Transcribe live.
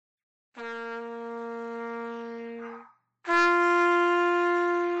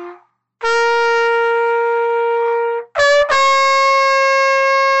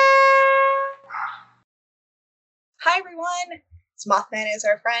Mothman is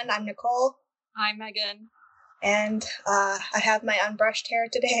our friend. I'm Nicole. I'm Megan. And I have my unbrushed hair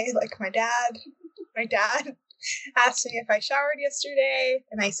today, like my dad. My dad asked me if I showered yesterday,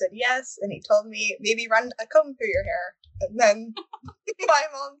 and I said yes, and he told me maybe run a comb through your hair. And then my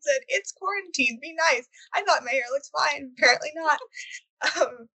mom said, it's quarantine, be nice. I thought my hair looks fine. Apparently not.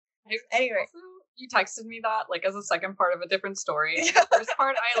 Anyway. Also, you texted me that like as a second part of a different story. And the first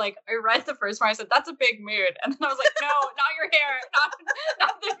part, I read the first part. I said, that's a big mood. And then I was like, no, not your hair.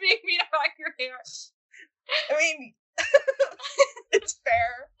 Not the big mood about your hair. I mean, it's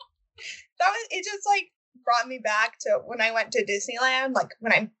fair. It just like brought me back to when I went to Disneyland, like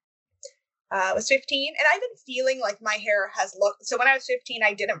when I was 15, and I've been feeling like my hair has looked. So when I was 15,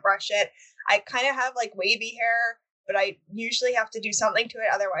 I didn't brush it. I kind of have like wavy hair, but I usually have to do something to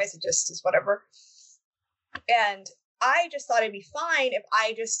it. Otherwise, it just is whatever. And I just thought it'd be fine if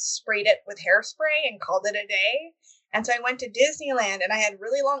I just sprayed it with hairspray and called it a day. And so I went to Disneyland, and I had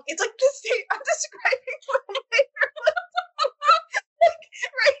really long. It's like this thing I'm describing what my hair looks like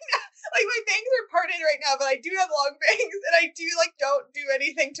right now. Like my bangs are parted right now, but I do have long bangs, and I do like don't do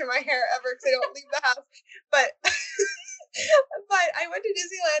anything to my hair ever because I don't leave the house. But but I went to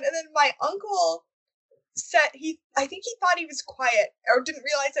Disneyland, and then my uncle said I think he thought he was quiet or didn't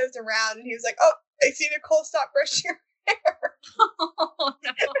realize I was around, and he was like, "Oh, I see Nicole, stop brushing your hair." Oh,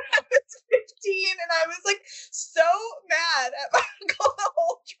 no. I was 15, and I was like so mad at my uncle the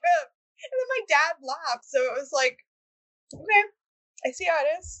whole trip. And then my dad laughed, so it was like, okay, I see how it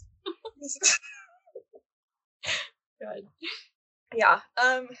is. Good. Yeah.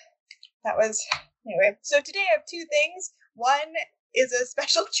 That was anyway. So today I have two things. One is a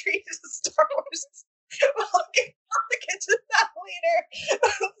special treat to Star Wars. I'll get to that later.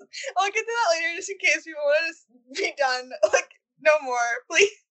 I'll get to that later just in case people want to be done. Like, no more,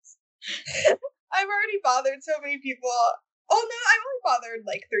 please. I've already bothered so many people. Oh no, I've only bothered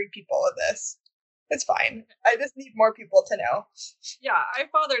like 3 people with this. It's fine. I just need more people to know. Yeah, I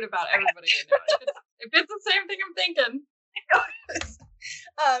bothered about everybody I know. If it's the same thing I'm thinking.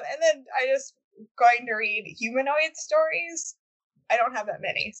 And then I just going to read humanoid stories. I don't have that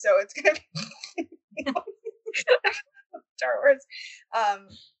many, so it's gonna be Star Wars.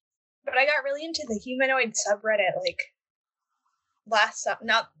 But I got really into the humanoid subreddit like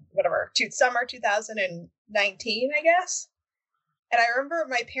summer 2019, I guess. And I remember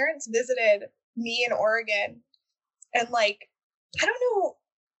my parents visited me in Oregon, and like I don't know,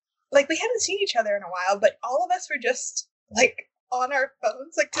 like we hadn't seen each other in a while, but all of us were just like on our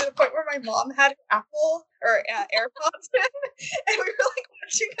phones, like to the point where my mom had Apple or AirPods in, and we were like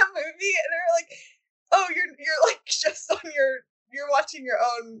watching a movie, and they were like, "Oh, you're like just on you're watching your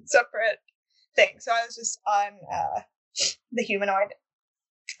own separate thing." So I was just on the humanoid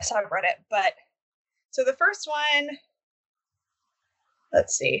subreddit. But so the first one,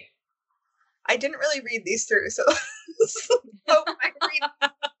 let's see. I didn't really read these through, so hope I read.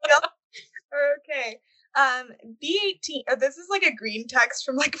 Okay. B18. Oh, this is like a green text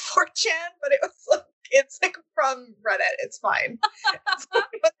from like 4chan, but it's like from Reddit. It's fine.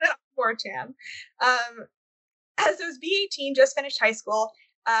 But not 4chan. As it was B18, just finished high school,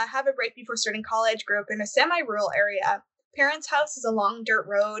 have a break before starting college, grew up in a semi-rural area. Parents' house is a long dirt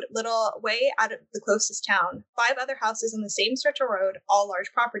road, little way out of the closest town. 5 other houses on the same stretch of road, all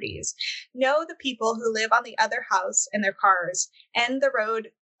large properties. Know the people who live on the other house and their cars. And the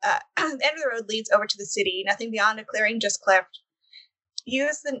road end of the road leads over to the city. Nothing beyond a clearing, just cliff.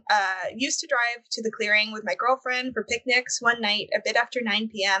 Used to drive to the clearing with my girlfriend for picnics one night, a bit after 9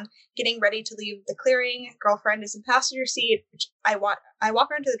 p.m., getting ready to leave the clearing. Girlfriend is in passenger seat. I walk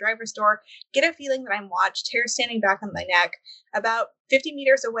around to the driver's door, get a feeling that I'm watched, hair standing back on my neck. About 50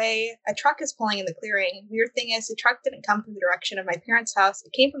 meters away, a truck is pulling in the clearing. Weird thing is, the truck didn't come from the direction of my parents' house.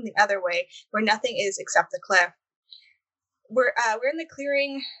 It came from the other way, where nothing is except the cliff. We're in the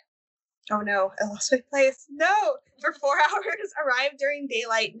clearing. Oh no, I lost my place. No! For 4 hours, arrived during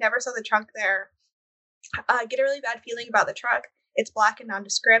daylight, never saw the truck there. Get a really bad feeling about the truck. It's black and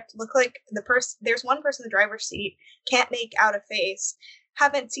nondescript. Look like there's one person in the driver's seat. Can't make out a face.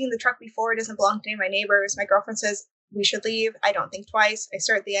 Haven't seen the truck before. It doesn't belong to any of my neighbors. My girlfriend says we should leave. I don't think twice. I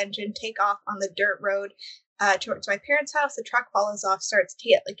start the engine, take off on the dirt road towards my parents' house. The truck follows off, starts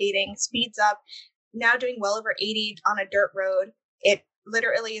tailgating, speeds up. Now doing well over 80 on a dirt road. It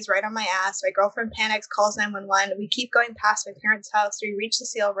literally is right on my ass. My girlfriend panics, calls 911. We keep going past my parents' house. We reach the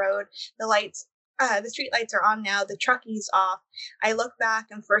Seal Road. The street lights are on now. The truck eased off. I look back,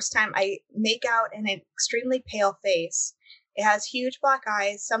 and first time I make out an extremely pale face. It has huge black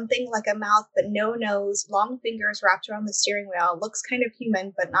eyes, something like a mouth but no nose, long fingers wrapped around the steering wheel. Looks kind of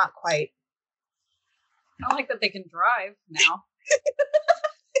human, but not quite. I like that they can drive now.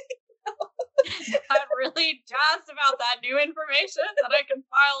 Got really jazzed about that new information that I can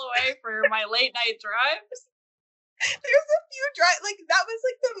file away for my late night drives. There's a few that was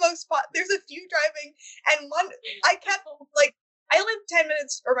like the most fun. There's a few driving, and one I kept like I live 10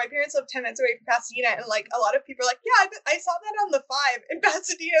 minutes, or my parents live 10 minutes away from Pasadena, and like a lot of people are like, yeah, I saw that on the 5 in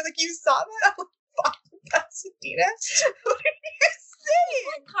Pasadena. Like, you saw that on the 5 in Pasadena? What are you saying?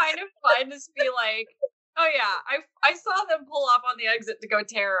 It's kind of fun to be like, oh yeah, I saw them pull up on the exit to go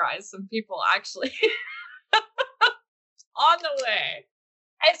terrorize some people actually. On the way.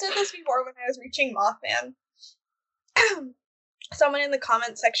 I've said this before when I was reaching Mothman. Someone in the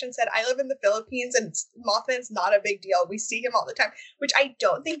comment section said, I live in the Philippines and Mothman's not a big deal. We see him all the time, which I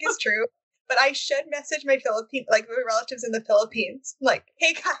don't think is true, but I should message my my relatives in the Philippines. Like,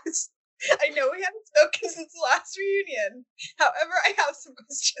 hey guys, I know we haven't spoken since the last reunion. However, I have some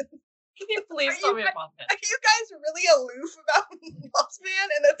questions. Can you please tell me about that? Are you guys really aloof about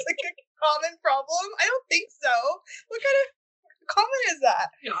Mothman and that's like a common problem? I don't think so. What kind of comment is that?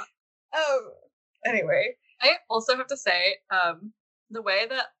 Yeah. Anyway. I also have to say, the way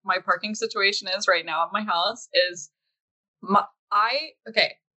that my parking situation is right now at my house is,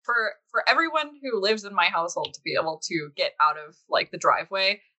 for everyone who lives in my household to be able to get out of like the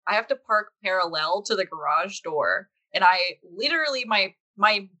driveway, I have to park parallel to the garage door, and I literally my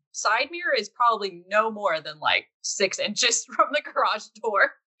side mirror is probably no more than like 6 inches from the garage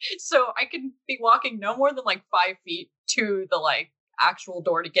door, so I can be walking no more than like 5 feet to the like actual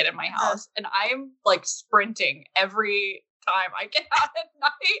door to get in my house, and I'm like sprinting every time I get out at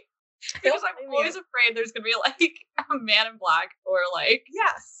night because I'm always afraid there's gonna be like a man in black or like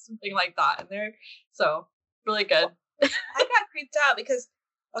something like that in there. So really good. I got creeped out because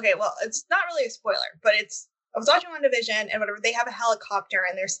it's not really a spoiler, but I was watching WandaVision and whatever, they have a helicopter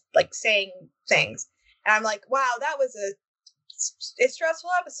and they're like saying things, and I'm like, wow, that was a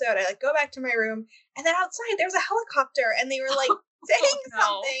stressful episode. I like go back to my room, and then outside there's a helicopter and they were like saying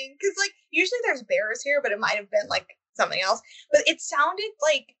something, because like usually there's bears here, but it might have been like something else, but it sounded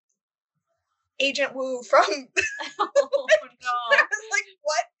like Agent Wu from oh no. I was like,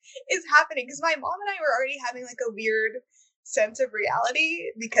 what is happening? Because my mom and I were already having like a weird sense of reality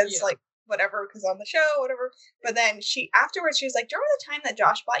because like whatever, because on the show, whatever. But then afterwards she was like, do you remember the time that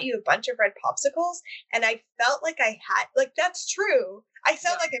Josh bought you a bunch of red popsicles? And I felt like I had, like, that's true. I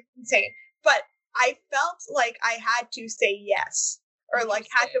sound like I'm insane, but I felt like I had to say yes, or like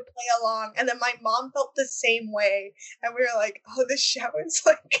had to play along. And then my mom felt the same way. And we were like, oh, this show is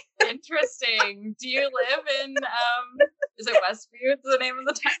like interesting. Do you live in is it Westview? Is the name of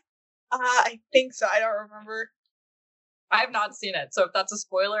the town? I think so. I don't remember. I have not seen it, so if that's a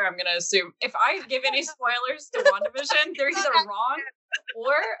spoiler, I'm gonna assume if I give any spoilers to WandaVision, they're either wrong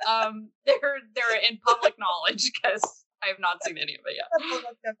or they're in public knowledge, because I have not seen any of it yet.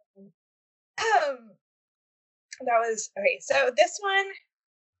 That was okay. So this one,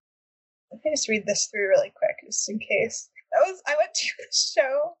 let me just read this through really quick, just in case. I went to the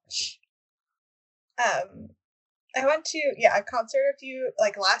show. I went to a concert a few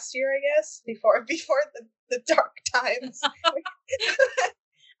last year, I guess, before the dark times.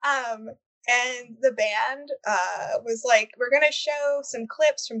 And the band was like, we're gonna show some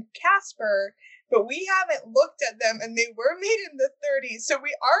clips from Casper, but we haven't looked at them, and they were made in the 30s, so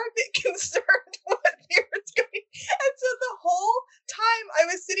we are a bit concerned what year it's going. And so the whole time I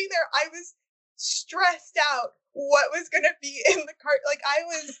was sitting there, I was stressed out what was gonna be in the cart. Like, I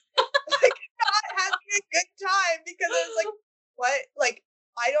was like not having a good time, because I was like, what? Like,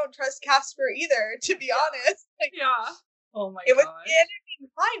 I don't trust Casper either, to be honest. Like, oh my god. It ended being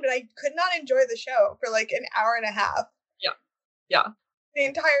fine, but I could not enjoy the show for like an hour and a half. Yeah. The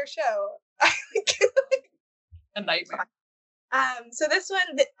entire show. A nightmare. So this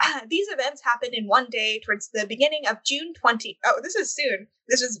one, these events happened in one day towards the beginning of June 20. Oh, this is soon.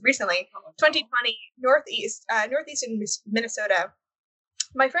 This is recently. 2020, northeastern Minnesota.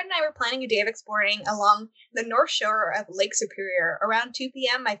 My friend and I were planning a day of exploring along the north shore of Lake Superior. Around 2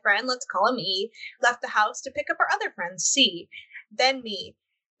 p.m., my friend, let's call him E, left the house to pick up our other friend, C, then me.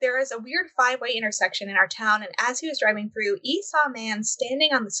 There is a weird 5-way intersection in our town, and as he was driving through, E saw a man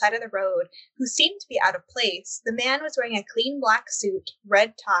standing on the side of the road who seemed to be out of place. The man was wearing a clean black suit,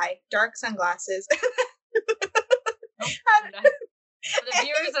 red tie, dark sunglasses. For the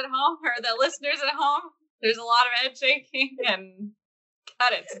viewers at home, or the listeners at home, there's a lot of head shaking and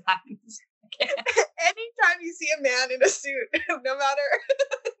cut it sometimes. Anytime you see a man in a suit, no matter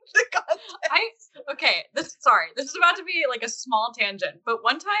the context. This is about to be like a small tangent, but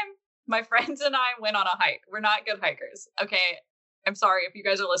one time my friends and I went on a hike. We're not good hikers. Okay. I'm sorry if you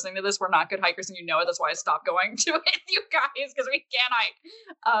guys are listening to this. We're not good hikers, and you know it. That's why I stopped going to it, you guys, because we can't hike.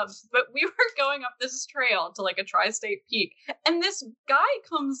 But we were going up this trail to like a tri-state peak, and this guy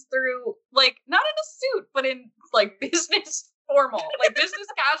comes through like not in a suit, but in like business formal, like business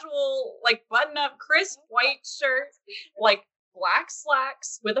casual, like button-up, crisp white shirt, like black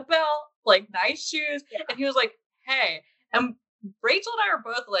slacks with a belt, like nice shoes, and he was like, "Hey," and Rachel and I are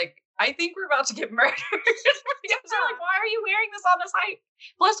both like, I think we're about to get murdered. Because we're like, why are you wearing this on this hike?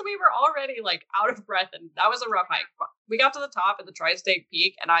 Plus, we were already like out of breath, and that was a rough hike. We got to the top at the Tri-State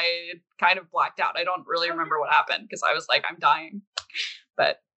Peak, and I kind of blacked out. I don't really remember what happened because I was like, I'm dying.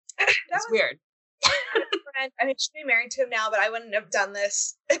 But it's weird. I mean, she'd be married to him now, but I wouldn't have done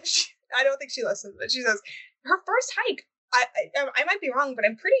this. I don't think she listens, but she says her first hike. I might be wrong, but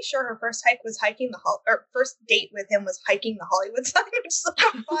I'm pretty sure her first hike was hiking or first date with him was hiking the Hollywood sign, which is like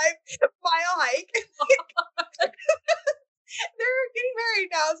a 5-mile hike. They're getting married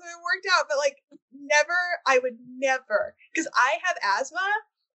now, so it worked out. But like, I would never, because I have asthma,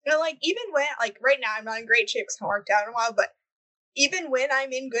 and like even when like right now I'm not in great shape because I haven't worked out in a while, but even when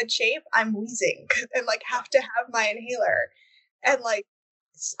I'm in good shape, I'm wheezing and like have to have my inhaler, and like.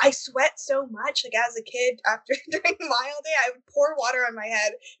 I sweat so much, like as a kid during mile day, I would pour water on my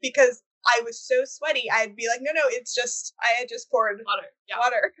head because I was so sweaty. I'd be like, no, it's just, I had just poured water.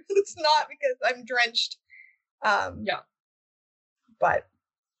 It's not because I'm drenched. But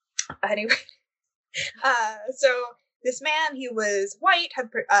anyway, so this man, he was white,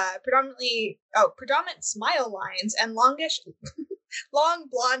 had predominant smile lines and long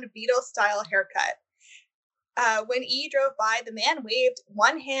blonde Beatle style haircut. When E drove by, the man waved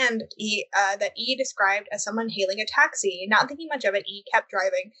one hand that E described as someone hailing a taxi. Not thinking much of it, E kept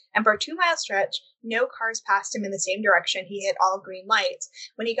driving, and for a 2-mile stretch, no cars passed him in the same direction. He hit all green lights.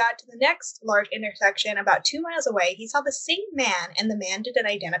 When he got to the next large intersection, about 2 miles away, he saw the same man, and the man did an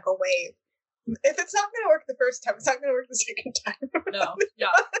identical wave. If it's not going to work the first time, it's not going to work the second time. No,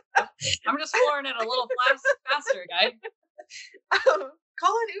 yeah. I'm just flooring it a little faster, guy.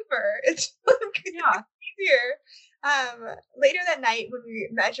 Call an Uber. It's easier. Later that night, when we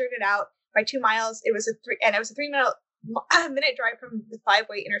measured it out by 2 miles, it was a 3-minute drive from the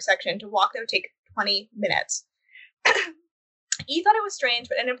 5-way intersection. To walk, that would take 20 minutes. E thought it was strange,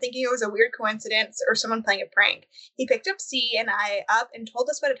 but ended up thinking it was a weird coincidence or someone playing a prank. He picked up C and I up and told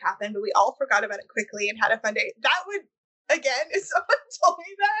us what had happened, but we all forgot about it quickly and had a fun day. That would, again, if someone told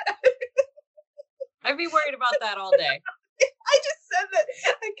me that, I'd be worried about that all day. I just said that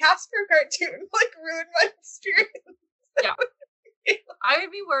a Casper cartoon like ruined my experience. Yeah. I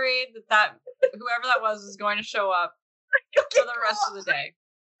would be worried that whoever that was going to show up for the rest of the day.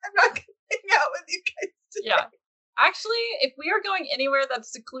 I'm not going to hang out with you guys today. Yeah. Actually, if we are going anywhere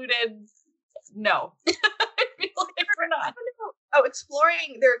that's secluded, no. I feel like we're not. Oh,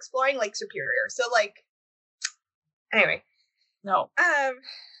 they're exploring Lake Superior. So like, anyway. No. I'll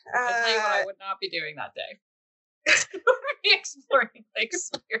tell you what I would not be doing that day. Exploring Lake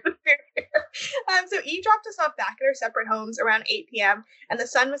Superior. So E dropped us off back at our separate homes around 8 p.m. and the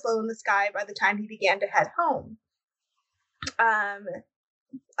sun was low in the sky by the time he began to head home.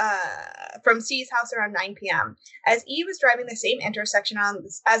 From C's house around 9 p.m. As E was driving the same intersection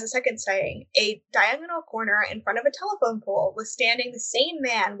as a second sighting, a diagonal corner in front of a telephone pole was standing the same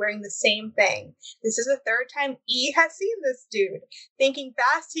man wearing the same thing. This is the third time E has seen this dude. Thinking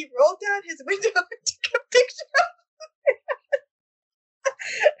fast, he rolled down his window and took a picture of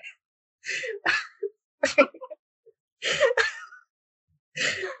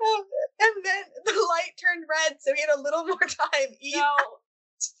and then the light turned red, so he had a little more time. He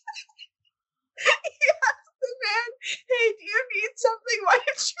asked the man, "Hey, do you need something? Why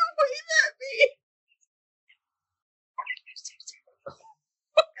didn't you wave at me?"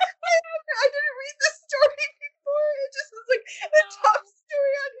 I didn't read this story before. It just was like the top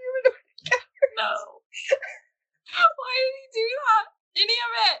story on Humanoid Encounters. No. Why did he do that? Any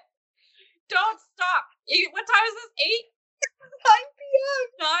of it? Don't stop. What time is this? 8? 9 p.m.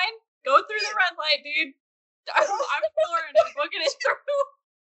 9? Go through the red light, dude. I'm flooring and booking it through.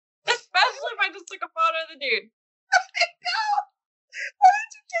 Especially if I just took a photo of the dude. I know. Why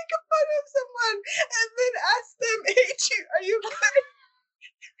did you take a photo of someone and then ask them, "Hey, are you good?"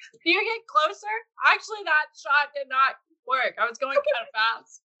 Do you get closer? Actually, that shot did not work. I was going kind of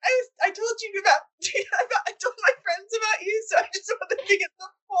fast. I told you I told my friends about you, so I just wanted to get the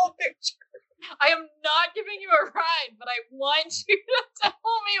full picture. I am not giving you a ride, but I want you to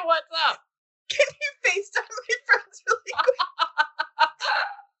tell me what's up. Can you FaceTime my friends really quick?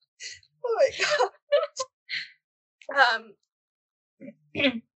 Oh my god.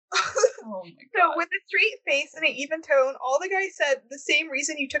 Oh my So god. with a straight face and an even tone, all the guy said the same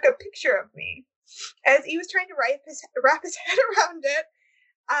reason you took a picture of me. As he was trying to wrap his head around it,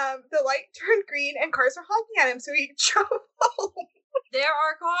 the light turned green and cars were honking at him, so he drove home. There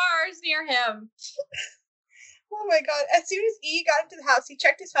are cars near him. Oh my god. As soon as E got into the house, he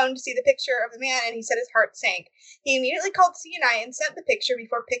checked his phone to see the picture of the man and he said his heart sank. He immediately called CNI and sent the picture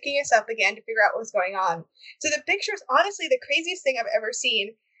before picking us up again to figure out what was going on. So the picture is honestly the craziest thing I've ever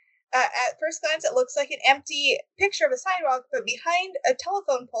seen. At first glance, it looks like an empty picture of a sidewalk, but behind a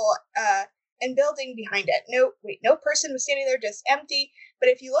telephone pole and building behind it. No person was standing there, just empty. But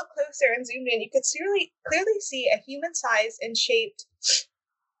if you look closer and zoomed in, you could clearly see a human-sized and shaped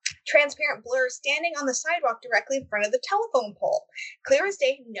transparent blur standing on the sidewalk directly in front of the telephone pole. Clear as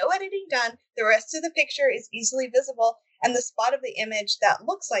day, no editing done. The rest of the picture is easily visible, and the spot of the image that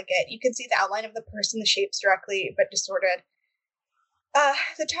looks like it, you can see the outline of the person, the shapes directly, but distorted.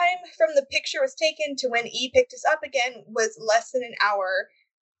 The time from the picture was taken to when E picked us up again was less than an hour.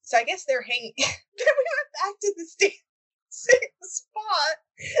 So I guess they're hanging. Then we went back to the same spot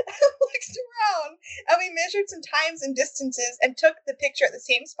and looked around, and we measured some times and distances and took the picture at the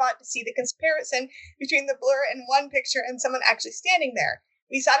same spot to see the comparison between the blur in one picture and someone actually standing there.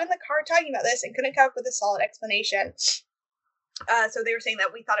 We sat in the car talking about this and couldn't come up with a solid explanation. So they were saying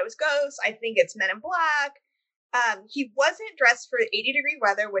that we thought it was ghosts. I think it's Men in Black. He wasn't dressed for 80-degree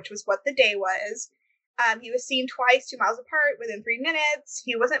weather, which was what the day was. He was seen twice, 2 miles apart, within 3 minutes.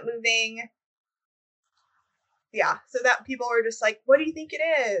 He wasn't moving. Yeah, so that people were just like, what do you think it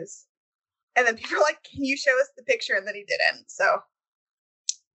is? And then people were like, can you show us the picture? And then he didn't, so.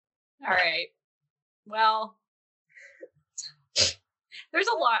 All right. Well, there's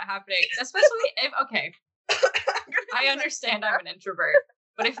a lot happening, especially if, okay, I understand I'm an introvert,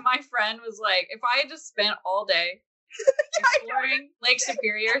 but if my friend was like, if I had just spent all day exploring Lake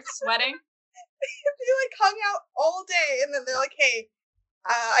Superior, sweating. They like hung out all day, and then they're like, hey,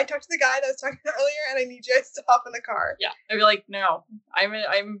 I talked to the guy that I was talking to earlier, and I need you guys to hop in the car. Yeah, I'd be like, no,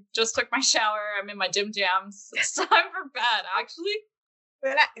 I'm just took my shower. I'm in my gym jams. It's time for bed, actually.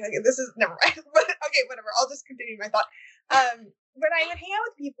 Okay, this is never mind. But okay, whatever. I'll just continue my thought. When I would hang out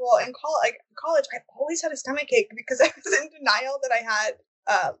with people in college, I always had a stomachache because I was in denial that I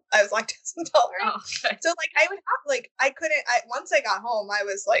was lactose intolerant. Oh, okay. So like I would have once I got home, I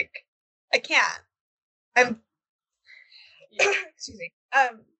was like, I can't. Excuse me.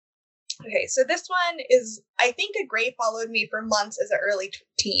 Okay, so this one is, I think a gray followed me for months as an early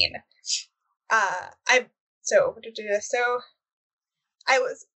teen. I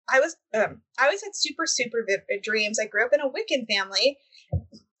always had super vivid dreams. I grew up in a Wiccan family,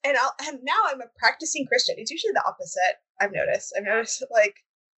 and now I'm a practicing Christian. It's usually the opposite. I've noticed like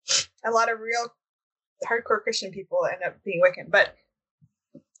a lot of real hardcore Christian people end up being Wiccan, but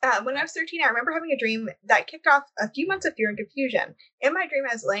when I was 13, I remember having a dream that kicked off a few months of fear and confusion. In my dream,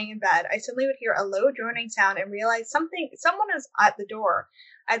 I was laying in bed. I suddenly would hear a low droning sound and realize someone was at the door.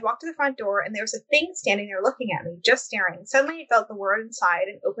 I'd walk to the front door, and there was a thing standing there looking at me, just staring. Suddenly, I felt the word inside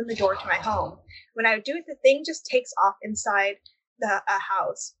and opened the door to my home. When I would do it, the thing just takes off inside the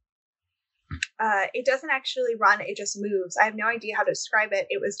house. It doesn't actually run, it just moves. I have no idea how to describe it.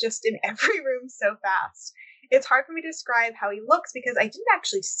 It was just in every room so fast. It's hard for me to describe how he looks because I didn't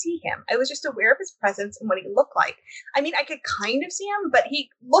actually see him. I was just aware of his presence and what he looked like. I mean, I could kind of see him, but he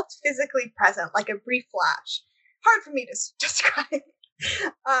looked physically present, like a brief flash. Hard for me to describe.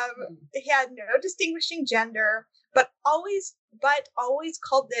 He had no distinguishing gender, but always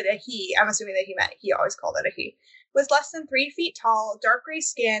called it a he. I'm assuming that he always called it a he. Was less than 3 feet tall, dark gray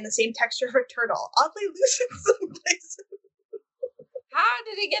skin, the same texture of a turtle, oddly loose in some places. How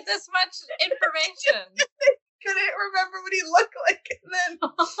did he get this much information? Couldn't remember what he looked like, and then he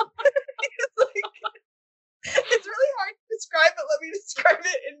was like, it's really hard to describe, but let me describe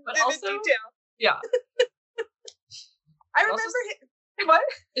it in vivid detail. Yeah. I remember what?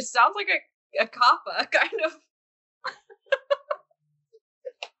 It sounds like a kappa, kind of.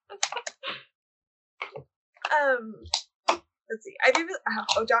 Let's see.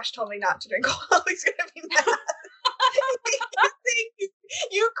 Josh told me not to drink alcohol. He's gonna be mad.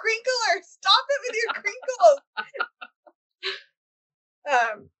 You crinkler, stop it with your crinkles.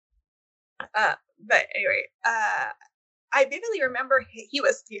 But anyway, I vividly remember he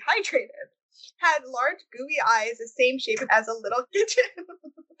was dehydrated, had large gooey eyes, the same shape as a little kitten.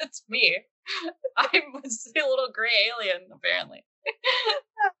 That's me. I was a little gray alien, apparently.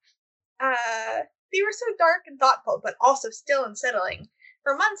 They were so dark and thoughtful, but also still unsettling.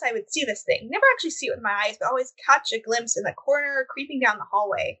 For months, I would see this thing. Never actually see it with my eyes, but always catch a glimpse in the corner, creeping down the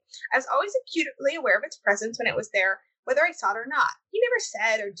hallway. I was always acutely aware of its presence when it was there, whether I saw it or not. He never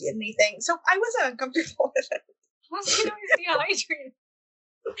said or did anything, so I wasn't uncomfortable with it. Once you know he's dehydrated.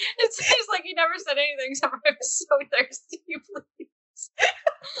 It seems like he never said anything except for, I'm so thirsty, please.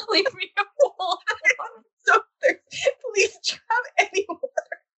 Leave me alone. So thirsty. Please, do you have any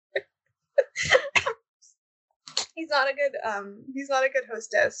water? He's not a good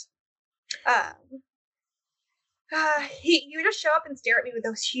hostess. He would just show up and stare at me with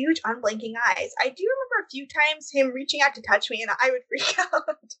those huge, unblinking eyes. I do remember a few times him reaching out to touch me, and I would freak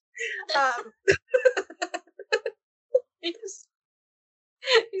out. He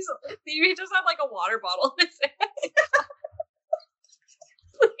just had like a water bottle in his hand.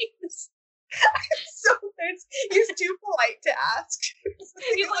 Please. I'm so thirsty. He's too polite to ask.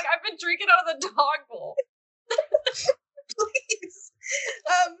 He's like, I've been drinking out of the dog bowl. Please.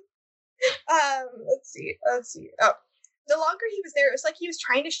 Let's see. Oh, the longer he was there, it was like he was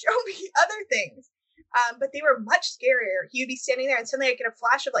trying to show me other things. But they were much scarier. He would be standing there and suddenly I get a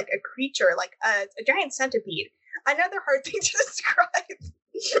flash of like a creature, like a giant centipede. Another hard thing to describe.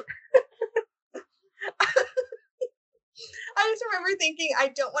 I just remember thinking, I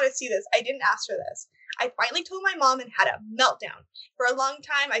don't want to see this. I didn't ask for this. I finally told my mom and had a meltdown. For a long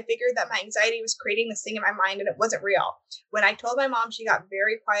time, I figured that my anxiety was creating this thing in my mind and it wasn't real. When I told my mom, she got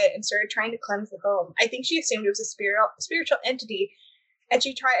very quiet and started trying to cleanse the home. I think she assumed it was a spiritual entity, and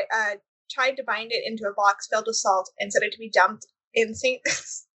she tried to bind it into a box filled with salt and said it to be dumped in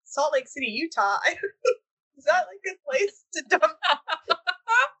Salt Lake City, Utah. Is that like a place to dump?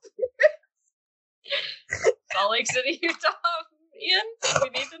 Salt Lake City, Utah. Ian, we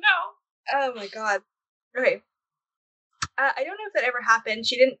need to know. Oh my god. Okay. I don't know if that ever happened.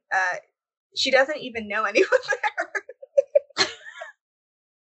 She didn't. She doesn't even know anyone there.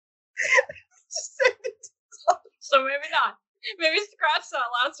 So maybe not. Maybe scratch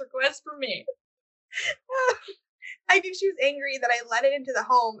that last request for me. I knew she was angry that I let it into the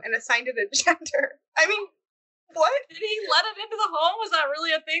home and assigned it a gender. I mean, what? Did he let it into the home? Was that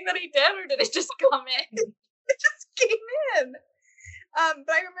really a thing that he did, or did it just come in? It just came in.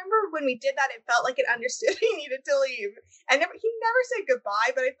 But I remember when we did that, it felt like it understood he needed to leave. And he never said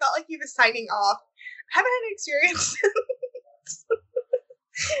goodbye, but I felt like he was signing off. I haven't had an experience.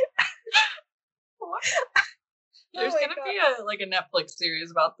 There's gonna be a Netflix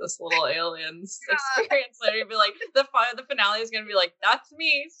series about this little aliens experience. There, you'd be like, the finale is gonna be like, that's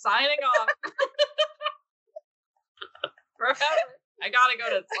me signing off forever. I gotta go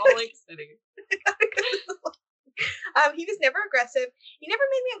to Salt Lake City. He was never aggressive. He never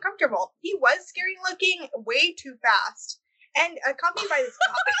made me uncomfortable. He was scary looking way too fast. And accompanied by this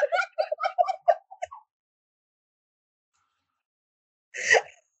dog.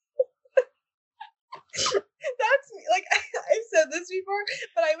 That's like, I've said this before,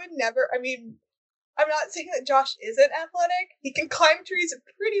 but I would never, I mean, I'm not saying that Josh isn't athletic. He can climb trees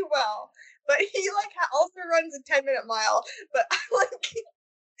pretty well, but he also runs a 10-minute mile. But I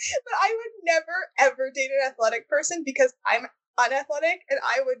would never ever date an athletic person because I'm unathletic, and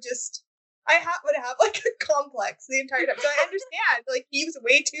I would would have like a complex the entire time. So I understand, like, he was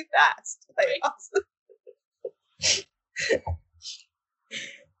way too fast. Like, awesome.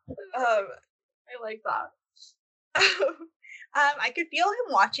 I like that. I could feel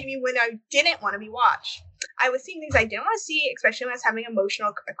him watching me when I didn't want to be watched. I was seeing things I didn't want to see, especially when I was having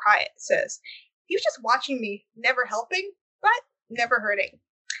emotional crisis. He was just watching me, never helping, but never hurting.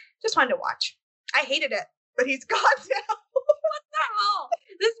 Just wanted to watch. I hated it, but he's gone now. What the hell?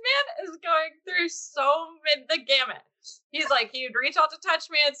 This man is going through the gamut. He's like, he'd reach out to touch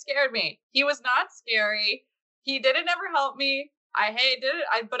me and scared me. He was not scary. He didn't ever help me. I hated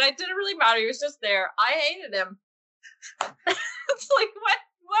it, but it didn't really matter. He was just there. I hated him. It's like, what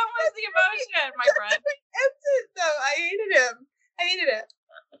was the emotion, my friend? That's it, though. I hated it.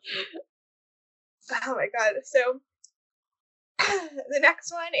 Oh my god. So the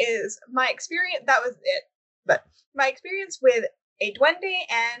next one is my experience. That was it. But my experience with a duende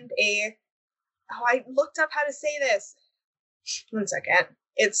and I looked up how to say this. 1 second.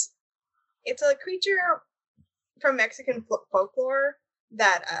 It's a creature from Mexican folklore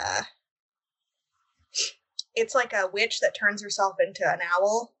that it's like a witch that turns herself into an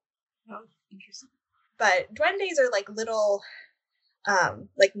owl. Oh, interesting. But duendes are like little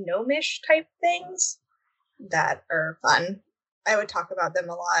like gnomish type things that are fun. I would talk about them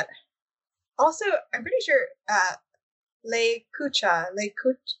a lot. Also, I'm pretty sure Lecucha,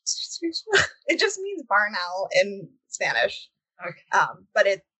 it just means barn owl in Spanish. Okay. But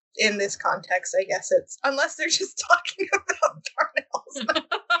in this context, I guess it's, unless they're just talking about barn owls.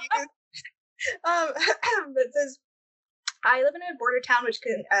 But it says, I live in a border town which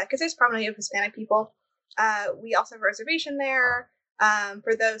consists prominently of Hispanic people. We also have a reservation there.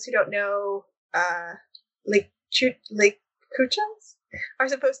 For those who don't know, Lake Cuchas are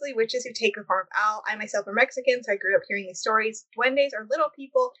supposedly witches who take the form of owl. I myself am Mexican, so I grew up hearing these stories. Duendes are little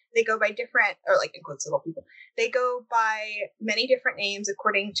people. They go by different, or like in quotes, little people. They go by many different names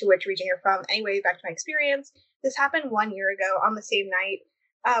according to which region you're from. Anyway, back to my experience. This happened 1 year ago on the same night.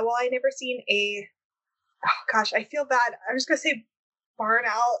 Well, I never seen a, oh gosh, I feel bad. I'm just going to say barn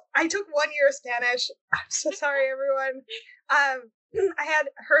owl. I took 1 year of Spanish. I'm so sorry, everyone. I had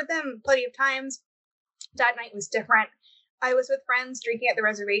heard them plenty of times. That night was different. I was with friends drinking at the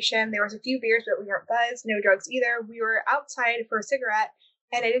reservation. There was a few beers, but we weren't buzzed. No drugs either. We were outside for a cigarette,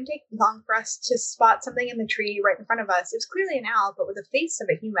 and it didn't take long for us to spot something in the tree right in front of us. It was clearly an owl, but with the face of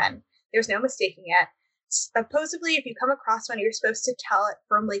a human. There's no mistaking it. Supposedly, if you come across one, you're supposed to tell it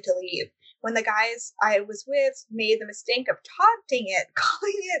firmly to leave. When the guys I was with made the mistake of taunting it,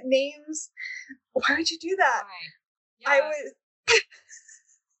 calling it names, why would you do that? Why? Yeah.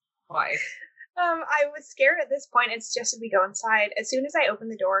 Why? I was scared at this point and suggested we go inside. As soon as I open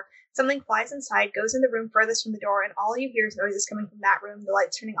the door, something flies inside, goes in the room furthest from the door, and all you hear is noises coming from that room, the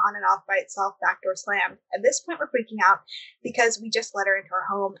lights turning on and off by itself, back door slammed. At this point, we're freaking out because we just let her into our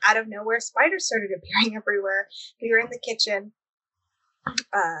home. Out of nowhere, spiders started appearing everywhere. We were in the kitchen.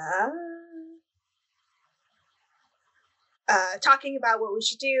 Talking about what we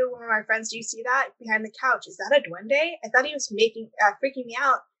should do. One of my friends, do you see that behind the couch? Is that a duende? I thought he was freaking me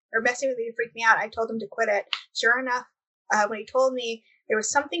out, or messing with me to freak me out. I told him to quit it. Sure enough, when he told me, there was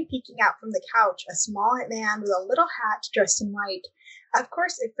something peeking out from the couch, a small man with a little hat dressed in white. Of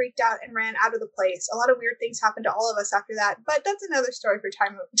course, it freaked out and ran out of the place. A lot of weird things happened to all of us after that, but that's another story for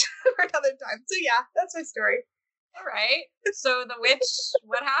another time. So yeah, that's my story. All right. So the witch,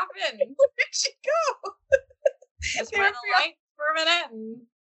 what happened? Where did she go? Just went the light for a minute and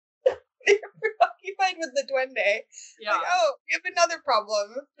they were preoccupied with the duende. Yeah. Like, oh, we have another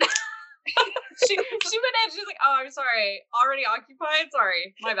problem. she went in, she's like, oh, I'm sorry. Already occupied?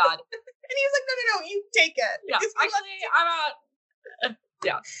 Sorry. My bad. And he was like, no, you take it. Yeah. Actually, I'm out.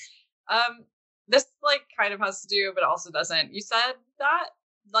 Yeah. This like kind of has to do, but also doesn't. You said that,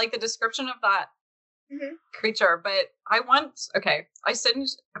 like the description of that creature, but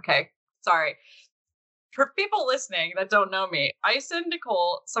sorry. For people listening that don't know me, I send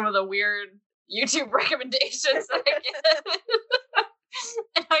Nicole some of the weird YouTube recommendations that I get.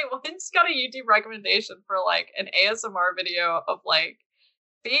 And I once got a YouTube recommendation for like an ASMR video of like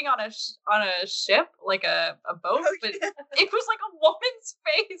being on a ship, like a boat, but it was like a woman's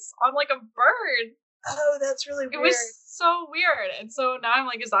face on like a bird. Oh, that's really weird. It was so weird. And so now I'm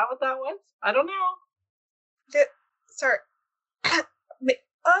like, is that what that was? I don't know. Sorry.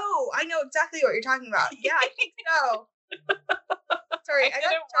 Oh, I know exactly what you're talking about. Yeah, I think so. Sorry, I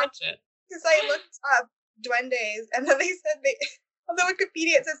didn't watch it. Because I looked up duendes, and then they said on the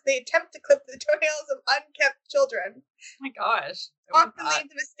Wikipedia it says they attempt to clip the toenails of unkept children. Oh my gosh. Often lead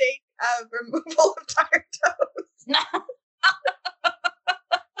the mistake of removal of tired toes.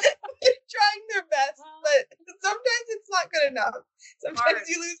 They're trying their best, but sometimes it's not good enough. Sometimes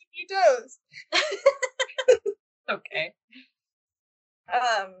you lose a few toes. Okay.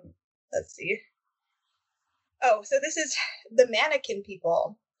 Let's see. Oh, so this is the mannequin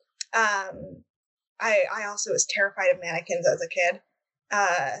people. I also was terrified of mannequins as a kid.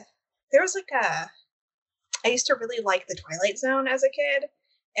 There was I used to really like The Twilight Zone as a kid,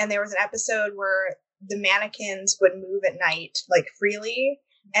 and there was an episode where the mannequins would move at night, like freely,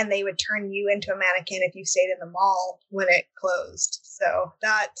 and they would turn you into a mannequin if you stayed in the mall when it closed. So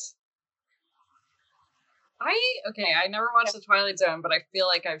that... I never watched The Twilight Zone, but I feel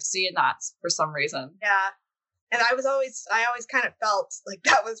like I've seen that for some reason. Yeah. And I always kind of felt like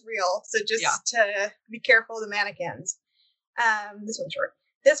that was real. So just to be careful of the mannequins. This one's short.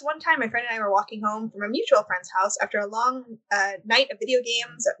 This one time, my friend and I were walking home from a mutual friend's house after a long night of video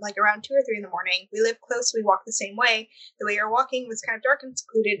games, like around 2 or 3 in the morning. We live close, so we walk the same way. The way we were walking was kind of dark and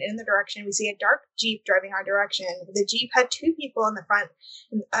secluded. In the direction, we see a dark Jeep driving our direction. The Jeep had 2 people in the front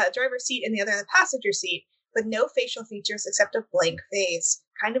driver's seat and the other in the passenger seat, with no facial features except a blank face,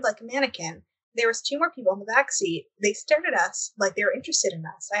 kind of like a mannequin. There was 2 more people in the back seat. They stared at us like they were interested in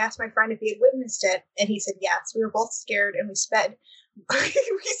us. I asked my friend if he had witnessed it, and he said yes. We were both scared, and we sped. We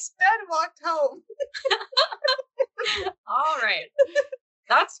sped and walked home. All right.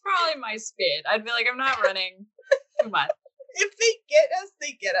 That's probably my speed. I'd be like, I'm not running too much. If they get us,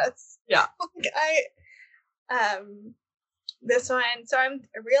 they get us. Yeah. This one, so I'm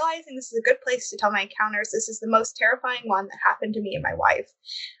realizing this is a good place to tell my encounters. This is the most terrifying one that happened to me and my wife.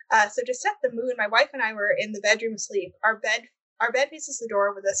 So to set the mood, my wife and I were in the bedroom asleep. Our bed our bed faces the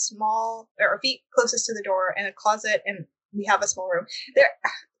door with a small, or our feet closest to the door, and a closet, and we have a small room. There,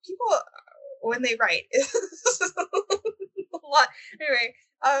 people when they write, a lot. Anyway,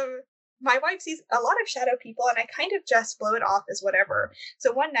 my wife sees a lot of shadow people, and I kind of just blow it off as whatever.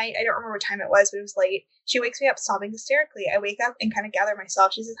 So one night, I don't remember what time it was, but it was late. She wakes me up sobbing hysterically. I wake up and kind of gather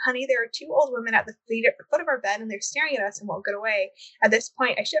myself. She says, "Honey, there are two old women at the foot of our bed, and they're staring at us and won't get away." At this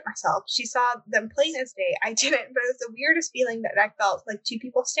point, I shit myself. She saw them plain as day. I didn't, but it was the weirdest feeling that I felt, like two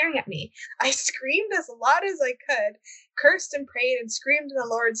people staring at me. I screamed as loud as I could, cursed and prayed and screamed in the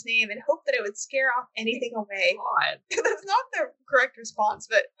Lord's name, and hoped that it would scare off anything away. God. That's not the correct response,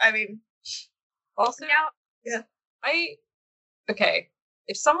 but I mean, Also, yeah. Okay,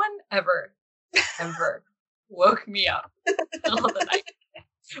 if someone ever woke me up in the middle of the night,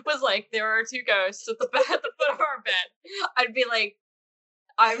 was like, there are two ghosts at the foot of our bed, I'd be like,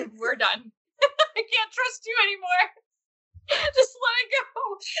 we're done. I can't trust you anymore. Just let it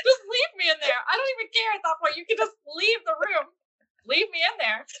go. Just leave me in there. I don't even care at that point. You can just leave the room. Leave me in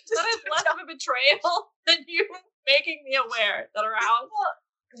there. That is less of a betrayal than you making me aware that our house. Well,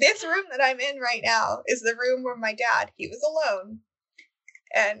 this room that I'm in right now is the room where my dad, he was alone.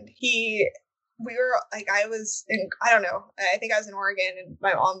 And I was in, I don't know, I think I was in Oregon, and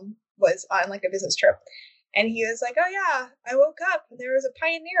my mom was on like a business trip. And he was like, "Oh yeah, I woke up and there was a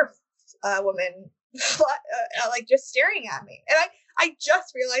pioneer woman like just staring at me." And I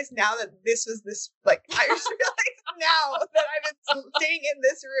just realized now that this was this, like, I just realized now that I've been staying in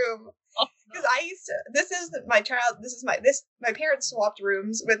this room. Because I used to, my parents swapped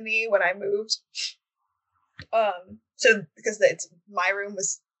rooms with me when I moved. So because my room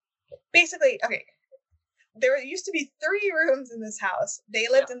was basically, okay, there used to be 3 rooms in this house. They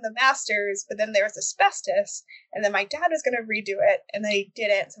lived in the masters, but then there was asbestos, and then my dad was going to redo it, and then he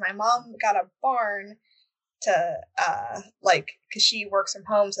didn't. So my mom got a barn to, because she works from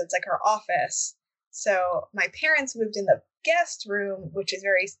home, so it's like her office. So my parents moved in the guest room, which is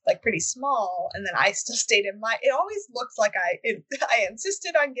very, like, pretty small, and then I still stayed in it always looks like I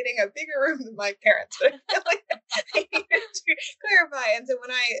insisted on getting a bigger room than my parents, but I feel like I needed to clarify. And so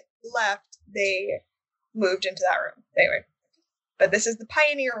when I left, they moved into that room. Anyway, but this is the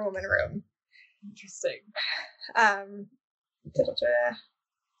pioneer woman room. Interesting.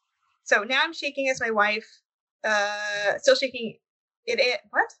 So now I'm shaking as my wife, still shaking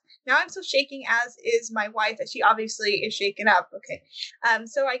what? Now I'm still shaking, as is my wife, as she obviously is shaken up. Okay.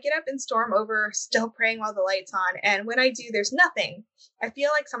 So I get up and storm over, still praying while the light's on. And when I do, there's nothing. I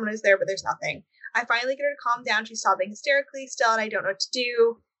feel like someone is there, but there's nothing. I finally get her to calm down. She's sobbing hysterically still, and I don't know what to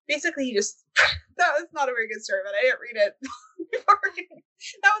do. Basically, that was not a very good story, but I didn't read it before.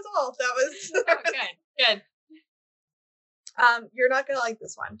 That was all. That was Good. You're not gonna like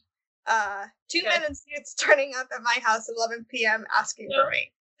this one. 2 men in suits turning up at my house at 11 p.m. asking for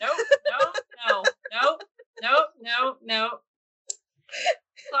me. No.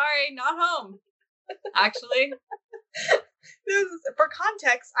 Sorry, not home. Actually. For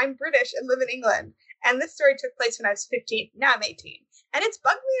context, I'm British and live in England, and this story took place when I was 15. Now I'm 18, and it's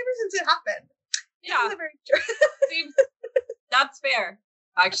bugged me ever since it happened. Yeah, seems that's fair.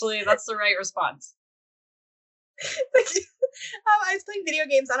 Actually, that's the right response. I was playing video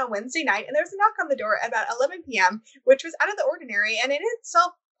games on a Wednesday night, and there was a knock on the door at about 11 p.m., which was out of the ordinary, and in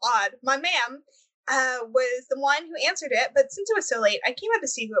itself odd. My ma'am was the one who answered it, but since it was so late, I came out to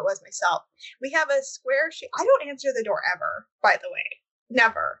see who it was myself. We have a square I don't answer the door ever, by the way.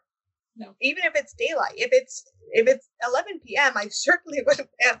 Never. No. Even if it's daylight. If it's 11 p.m., I certainly wouldn't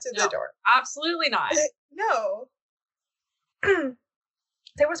answer the door. Absolutely not. No.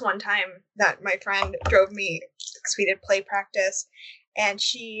 There was one time that my friend drove me, because we did play practice, and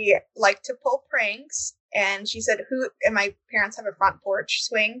she liked to pull pranks, and she said, and my parents have a front porch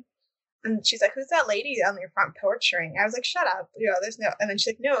swing, and she's like, "Who's that lady on your front porch swing?" I was like, "Shut up, there's no," and then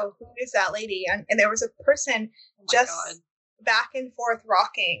she's like, "No, who is that lady?" And there was a person just back and forth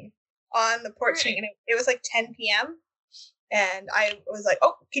rocking on the porch swing, and it was like 10 p.m., and I was like,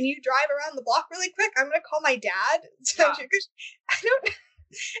 "Oh, can you drive around the block really quick? I'm going to call my dad." So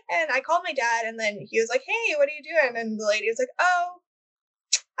and I called my dad, and then he was like, "Hey, what are you doing?" And the lady was like, "Oh,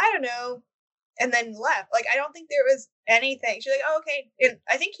 I don't know," and then left. Like, I don't think there was anything. She's like, "Oh, okay." And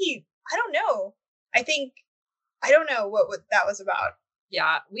I think I don't know. I don't know what that was about.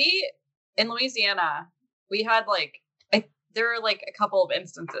 Yeah, in Louisiana, we had there were like a couple of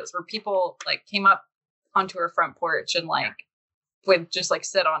instances where people like came up onto our front porch and like would just like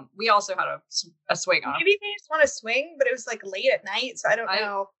sit on. We also had a swing on. Maybe they just want to swing, but it was like late at night, so I don't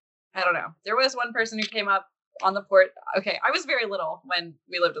know. I don't know. There was one person who came up on the porch. Okay, I was very little when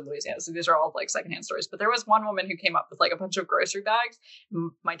we lived in Louisiana, so these are all like secondhand stories. But there was one woman who came up with like a bunch of grocery bags.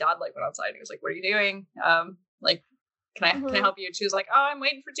 My dad like went outside and he was like, "What are you doing? Like, can I help you?" And she was like, "Oh, I'm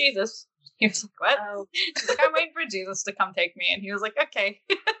waiting for Jesus." He was like, "What?" Oh. She's like, "I'm waiting for Jesus to come take me," and he was like, "Okay."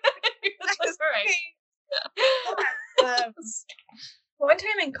 He was like, "All right." One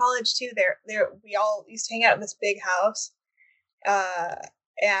time in college too, we all used to hang out in this big house,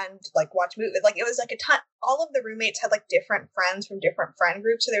 and like watch movies. Like it was like a ton. All of the roommates had like different friends from different friend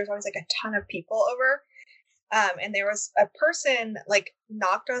groups, so there was always like a ton of people over. And there was a person like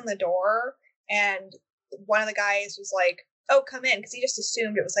knocked on the door, and one of the guys was like, "Oh, come in," because he just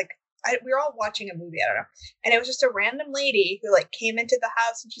assumed it was like we were all watching a movie. I don't know, and it was just a random lady who like came into the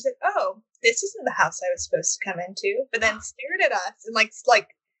house, and she's like, "Oh, this isn't the house I was supposed to come into," but then stared at us and like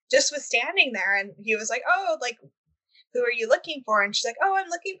just was standing there, and he was like, "Oh, like, who are you looking for?" And she's like, "Oh, I'm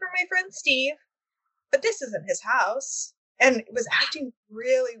looking for my friend Steve, but this isn't his house." And it was acting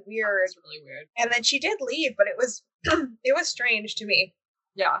really weird. It's really weird. And then she did leave, but it was it was strange to me.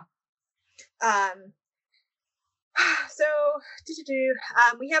 Yeah. So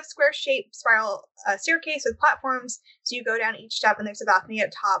we have square-shaped spiral staircase with platforms. So you go down each step, and there's a balcony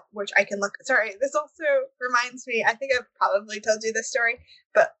at top, which I can look. Sorry, this also reminds me. I think I've probably told you this story,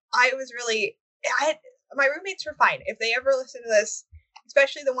 but my roommates were fine. If they ever listen to this,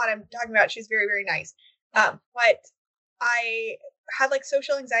 especially the one I'm talking about, she's very, very nice. But I had like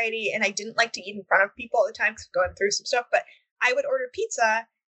social anxiety, and I didn't like to eat in front of people all the time because I'm going through some stuff. But I would order pizza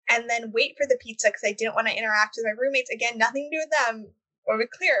and then wait for the pizza because I didn't want to interact with my roommates. Again, nothing to do with them, or be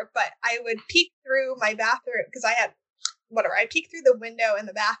clear. But I would peek through my bathroom because I peeked through the window in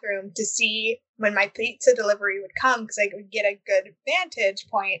the bathroom to see when my pizza delivery would come because I would get a good vantage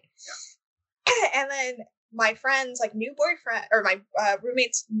point. Yeah. And then my friend's like new boyfriend, or my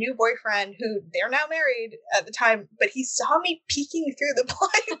roommate's new boyfriend, who they're now married at the time, but he saw me peeking through the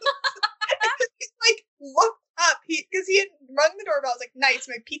blinds. He's like looked up, because he had rung the doorbell. I was like, "Nice,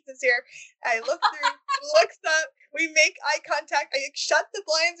 my pizza's here." I look through, looks up, we make eye contact. I shut the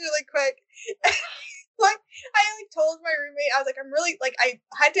blinds really quick. Like I told my roommate, I was like, I'm really like, I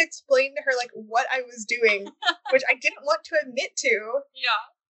had to explain to her like what I was doing, which I didn't want to admit to.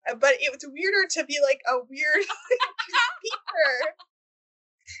 Yeah. But it was weirder to be like a weird peeker.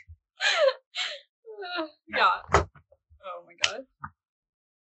 Yeah. Oh my god.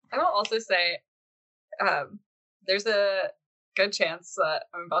 I will also say, there's a good chance that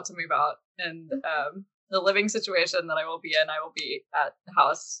I'm about to move out, and the living situation that I will be in, I will be at the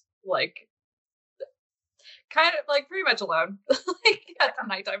house like kind of like pretty much alone, like at the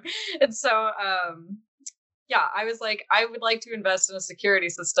nighttime. And so yeah, I was like, I would like to invest in a security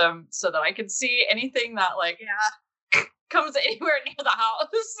system so that I can see anything that like comes anywhere near the house,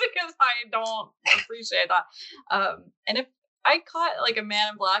 because I don't appreciate that. And if I caught like a man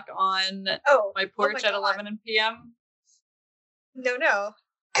in black on my porch at 11 p.m. No.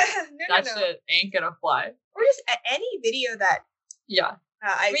 That shit ain't gonna fly. Or just any video that. Yeah.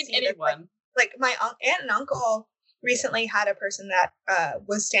 I mean, anyone. Like my aunt and uncle recently had a person that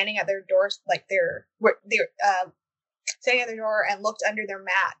was standing at their doors, like they're standing at their door and looked under their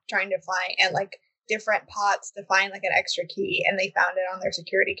mat trying to find, and like different pots to find like an extra key, and they found it on their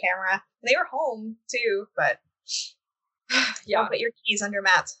security camera. They were home too, but yeah, don't put your keys under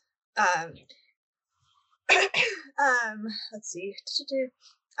mats. Let's see.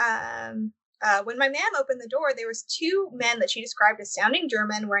 When my mom opened the door, there was two men that she described as sounding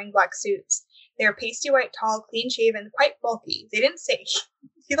German, wearing black suits. They were pasty white, tall, clean-shaven, quite bulky. They didn't say.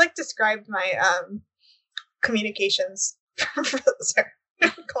 He like described my communications for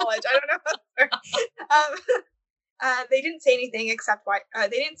college. I don't know. They didn't say anything except why. They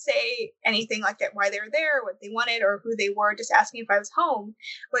didn't say anything like that, why they were there, what they wanted, or who they were. Just asking if I was home.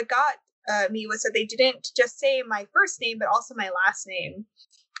 What got me was that they didn't just say my first name, but also my last name.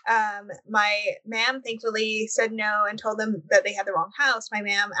 My ma'am thankfully said no and told them that they had the wrong house. My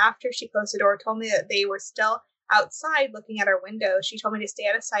ma'am, after she closed the door, told me that they were still outside looking at our window. She told me to stay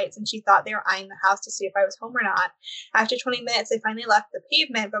out of sight since she thought they were eyeing the house to see if I was home or not. After 20 minutes, they finally left the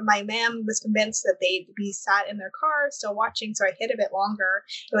pavement, but my ma'am was convinced that they'd be sat in their car still watching, so I hid a bit longer.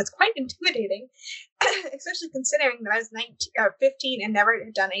 It was quite intimidating, especially considering that I was 15 and never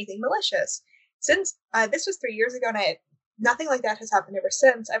had done anything malicious. Since this was 3 years ago, and nothing like that has happened ever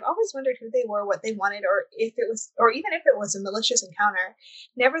since. I've always wondered who they were, what they wanted, or even if it was a malicious encounter.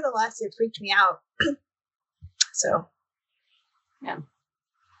 Nevertheless, it freaked me out. So, yeah.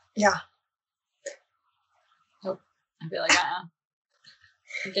 Nope. I feel like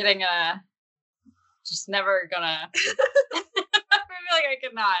I'm getting just never gonna. I feel like I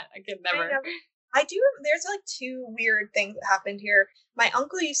can never. I do. There's like two weird things that happened here. My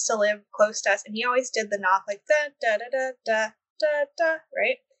uncle used to live close to us, and he always did the knock like da da da da da da da,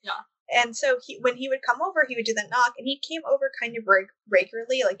 right? Yeah. And so when he would come over, he would do the knock, and he came over kind of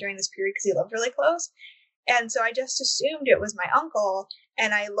regularly, like during this period, because he lived really close. And so I just assumed it was my uncle,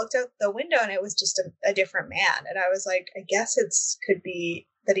 and I looked out the window, and it was just a different man. And I was like, I guess could be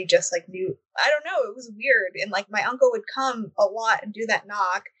that he just like knew. I don't know. It was weird, and like my uncle would come a lot and do that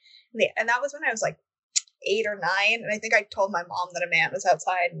knock, and that was when I was like 8 or 9, and I think I told my mom that a man was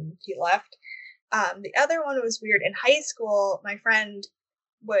outside and he left. The other one was weird. In high school, my friend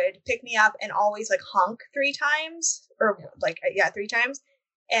would pick me up and always like honk 3 times, or like 3 times,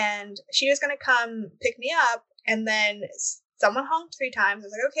 and she was gonna come pick me up, and then someone honked 3 times. I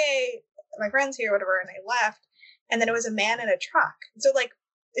was like, okay, my friend's here, whatever, and I left. And then it was a man in a truck, so like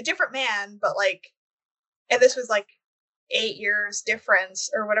a different man, but like, and this was like 8 years difference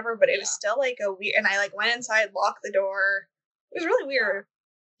or whatever, but it was still like a weird. And I like went inside, locked the door. It was really weird.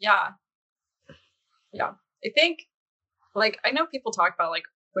 Yeah. I think, like, I know people talk about like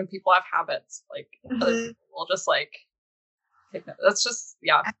when people have habits, like other people will just like that's just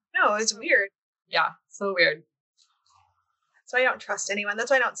No, it's weird. Yeah, so weird. That's why I don't trust anyone.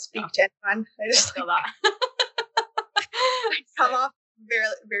 That's why I don't speak to anyone. I just feel that. I come off very,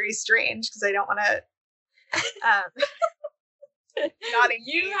 very strange because I don't want to.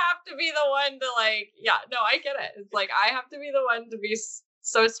 You have to be the one to like. Yeah, no, I get it. It's like I have to be the one to be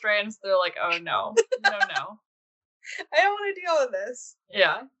so strange. They're like, oh no. I don't want to deal with this.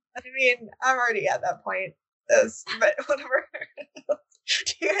 Yeah. I mean, I'm already at that point. But whatever.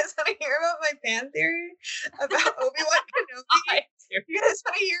 Do you guys want to hear about my fan theory about Obi-Wan Kenobi? I do. You guys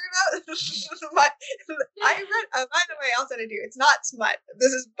want to hear about I read, by the way, I'll send it to you. It's not smut.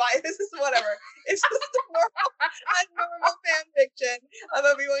 This is whatever. It's just a normal fan fiction of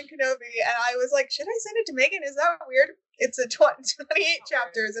Obi-Wan Kenobi. And I was like, should I send it to Megan? Is that weird? It's a 28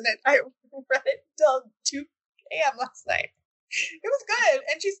 chapters, and I read it till 2 a.m. last night. It was good,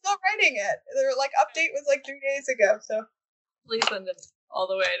 and she's still writing it. Their like update was like 3 days ago, so please send it all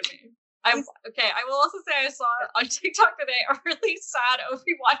the way to me. Okay. I will also say I saw on TikTok today a really sad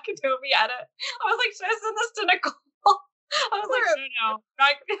Obi-Wan Kenobi edit. I was like, should I send this to Nicole? I was like, no,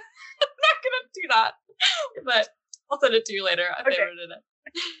 I'm not gonna do that. But I'll send it to you later. I favorited it.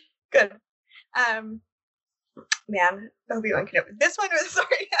 Good. Man, Obi-Wan Kenobi. This one was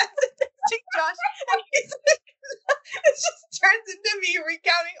sorry, Josh, and he's like, it just turns into me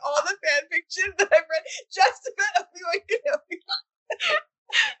recounting all the fan fiction that I've read just about Obi-Wan Kenobi.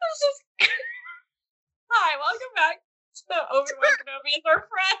 It's just hi, welcome back to Obi-Wan Kenobi is our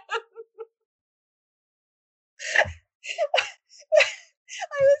friend.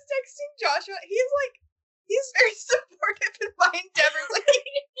 I was texting Joshua. He's very supportive in my endeavors. Like,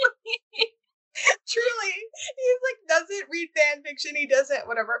 truly, he's like doesn't read fan fiction. He doesn't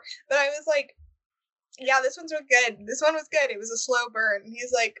whatever. But I was like, yeah, this one's real good. This one was good. It was a slow burn. And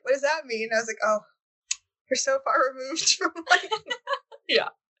he's like, what does that mean? And I was like, oh, you're so far removed from like yeah.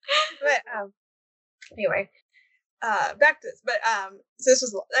 But anyway, back to this. But so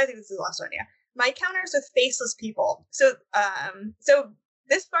I think this is the last one. Yeah, my encounters with faceless people. So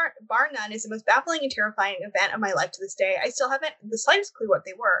this bar none is the most baffling and terrifying event of my life to this day. I still haven't the slightest clue what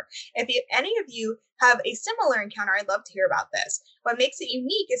they were. If any of you have a similar encounter, I'd love to hear about this. What makes it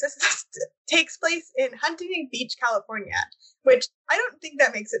unique is this takes place in Huntington Beach, California, which I don't think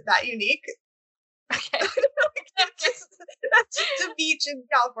that makes it that unique. Okay. That's just a beach in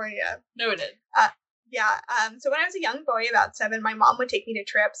California. Noted. Yeah. So when I was a young boy, about 7, my mom would take me to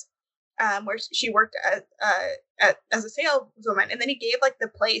trips where she worked as a saleswoman, and then he gave like the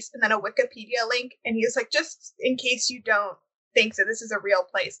place and then a Wikipedia link, and he was like, just in case you don't think so, this is a real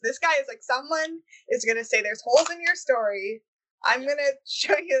place. This guy is like, someone is gonna say there's holes in your story. I'm gonna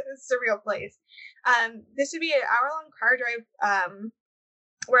show you this is a real place. This would be an hour-long car drive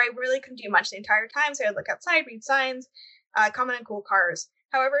where I really couldn't do much the entire time, so I'd look outside, read signs, comment on cool cars.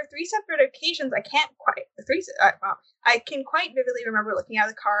 However, 3 separate occasions I can quite vividly remember looking out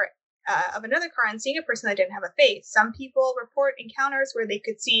of the car of another car and seeing a person that didn't have a face. Some people report encounters where they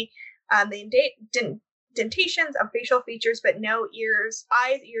could see the indentations of facial features, but no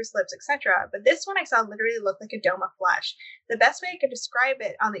eyes, ears, lips, etc. But this one I saw literally looked like a dome of flesh. The best way I could describe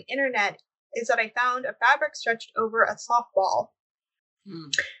it on the internet is that I found a fabric stretched over a softball.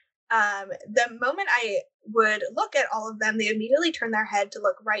 The moment I would look at all of them, they immediately turn their head to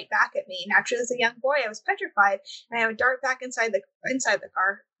look right back at me. Naturally, as a young boy, I was petrified, and I would dart back inside the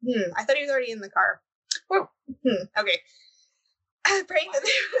car. I thought he was already in the car. Okay. Praying that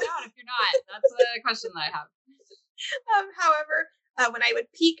out if you're not. That's the question that I have. However, when I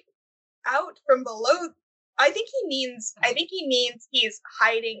would peek out from below. I think he means he's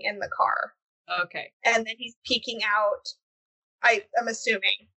hiding in the car. Okay. And then he's peeking out, I'm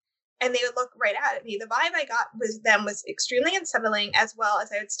assuming. And they would look right at me. The vibe I got was extremely unsettling, as well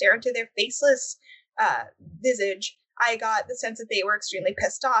as I would stare into their faceless visage. I got the sense that they were extremely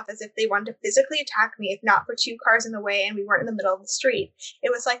pissed off, as if they wanted to physically attack me, if not for two cars in the way and we weren't in the middle of the street.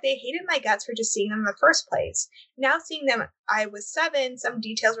 It was like they hated my guts for just seeing them in the first place. Now seeing them, I was 7, some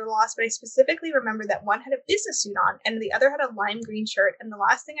details were lost, but I specifically remember that one had a business suit on and the other had a lime green shirt, and the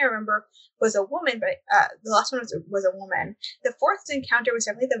last thing I remember was a woman, but the last one was a woman. The fourth encounter was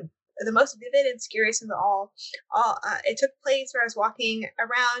definitely the most vivid and scariest of them all. It took place where I was walking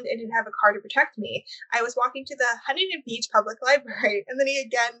around and didn't have a car to protect me. I was walking to the Huntington Beach Public Library, and then he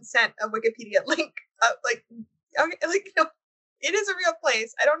again sent a Wikipedia link. It is a real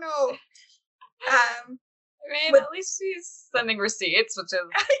place. I don't know. I mean, at least he's sending receipts, which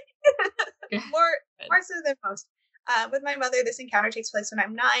is more so than most. With my mother, this encounter takes place when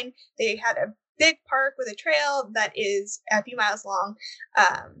I'm 9. They had a big park with a trail that is a few miles long.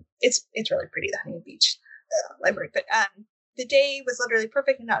 It's really pretty, the Huntington Beach Library. But the day was literally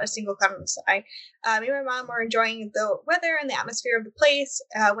perfect and not a single cloud in the sky. Me and my mom were enjoying the weather and the atmosphere of the place.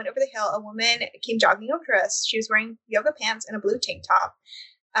 Went over the hill. A woman came jogging over to us. She was wearing yoga pants and a blue tank top.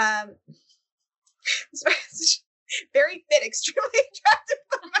 Very fit, extremely attractive.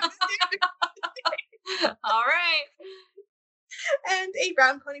 All right. And a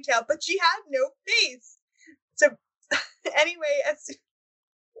brown ponytail, but she had no face. So anyway, as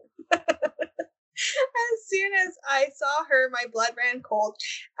soon as I saw her, my blood ran cold.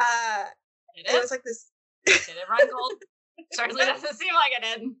 It was like this. Did it run cold? Certainly doesn't seem like it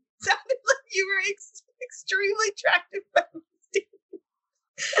did. Sounded like you were extremely attractive.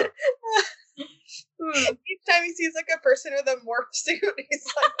 Each time he sees like a person with a morph suit, he's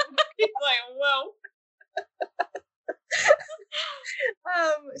like, whoa.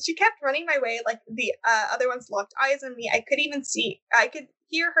 She kept running my way like the other ones locked eyes on me. I could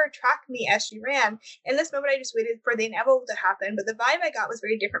hear her track me as she ran. In this moment, I just waited for the inevitable to happen, but the vibe I got was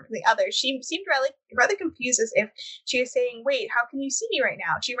very different from the others. She seemed rather confused, as if she was saying, wait, how can you see me right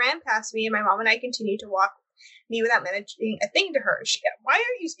now? She ran past me, and my mom and I continued to walk me without managing a thing to her. Why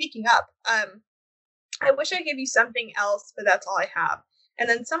are you speaking up? I wish I gave you something else, but that's all I have. And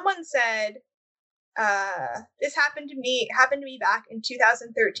then someone said, this happened to me back in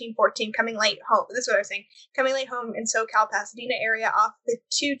 2013-14, coming late home. This is what I was saying. Coming late home in SoCal, Pasadena area off the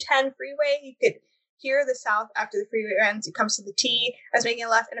 210 freeway. You could hear the south after the freeway ends. It comes to the T. I was making a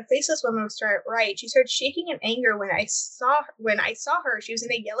left, and a faceless woman was started right. She started shaking in anger when I saw her. She was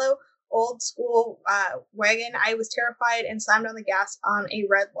in a yellow old school wagon. I was terrified and slammed on the gas on a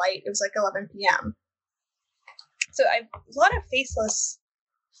red light. It was like 11 p.m. So a lot of faceless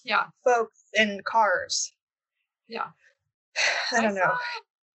folks in cars. Yeah. I don't know.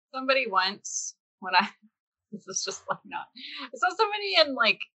 Somebody once this is just like not. I saw somebody in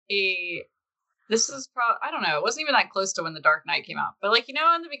like this is probably, I don't know, it wasn't even that close to when The Dark Knight came out. But like, in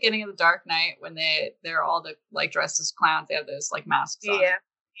the beginning of The Dark Knight, when they're all like dressed as clowns, they have those like masks on.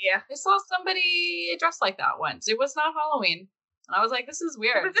 Yeah. I saw somebody dressed like that once. It was not Halloween. And I was like, this is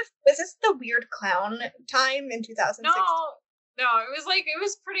weird. Was this the weird clown time in 2006? No, it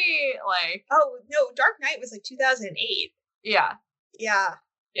was pretty like. Oh no, Dark Knight was like 2008. Yeah.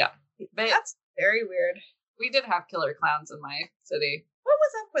 But that's very weird. We did have killer clowns in my city. What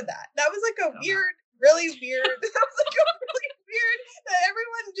was up with that? That was like really weird. That was like a really weird. That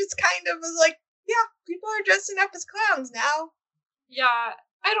everyone just kind of was like, yeah, people are dressing up as clowns now. Yeah,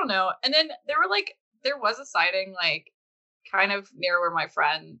 I don't know. And then there was a sighting like kind of near where my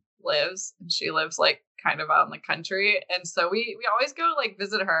friend lives, and she lives like kind of out in the country, and so we always go like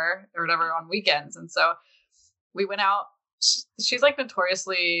visit her or whatever on weekends. And so we went out. She's like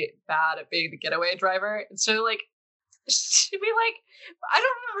notoriously bad at being the getaway driver, and so like she'd be like, I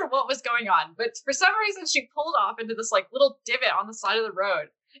don't remember what was going on, but for some reason she pulled off into this like little divot on the side of the road,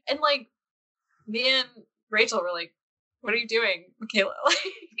 and like me and Rachel were like, what are you doing, Michaela? Like,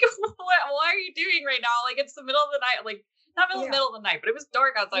 what are you doing right now? Like, it's the middle of the night. Like, not middle of the night, but it was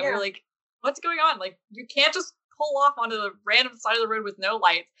dark outside. Yeah. We were like, what's going on? Like, you can't just pull off onto the random side of the road with no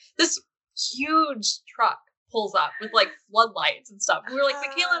lights. This huge truck pulls up with like floodlights and stuff. We were like,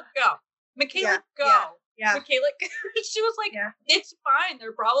 Michaela, go. Michaela, go. Yeah. Michaela, she was like, it's fine.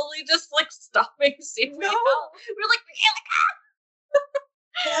 They're probably just like stopping to see if we help. We were like, Michaela, go.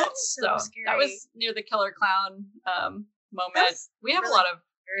 That's so scary. That was near the killer clown moment. We have really a lot of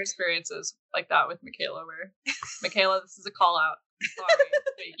experiences like that with Michaela, where Michaela, this is a call out. Sorry.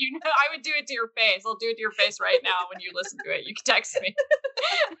 I would do it to your face. I'll do it to your face right now when you listen to it. You can text me.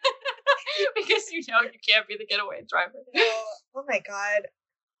 because you can't be the getaway driver. Oh my god.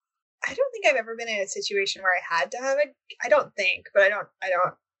 I don't think I've ever been in a situation where I had to have it. I don't think, but I don't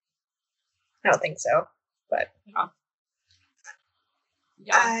think so. But yeah,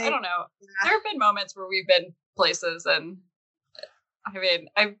 I don't know. Yeah. There have been moments where we've been places, and I mean,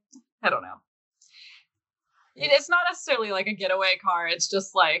 I don't know. It's not necessarily like a getaway car. It's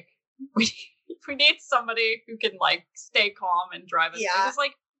just like we need somebody who can like stay calm and drive us. Yeah. It was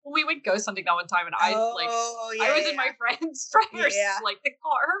like we went ghost hunting that one time, and I was in my friend's driver's like her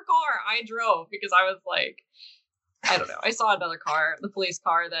car. I drove because I was like, I don't know. I saw another car, the police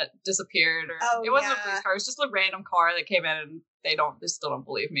car that disappeared, or it wasn't a police car. It was just a random car that came in, and they still don't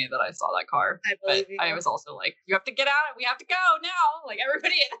believe me that I saw that car. But I was also like, you have to get out. We have to go now. Like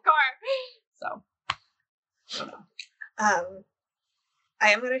everybody in the car. So I don't know.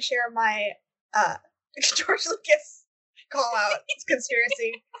 I am going to share my George Lucas call out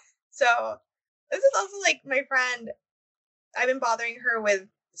conspiracy. So this is also like my friend. I've been bothering her with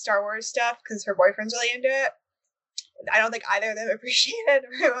Star Wars stuff because her boyfriend's really into it. I don't think either of them appreciate it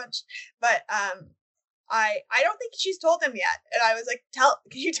very much, but I don't think she's told him yet. And I was like, can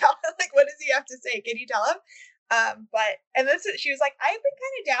you tell him? Like, what does he have to say? Can you tell him? She was like, I've been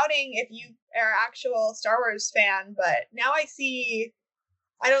kind of doubting if you are an actual Star Wars fan, but now I see.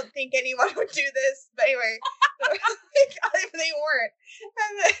 I don't think anyone would do this. But anyway, if they weren't,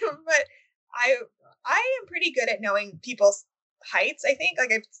 but I am pretty good at knowing people's heights. I think,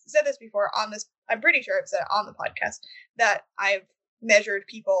 like I've said this before on this. I'm pretty sure I've said it on the podcast that I've measured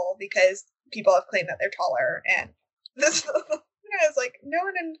people because people have claimed that they're taller, and this I was like, no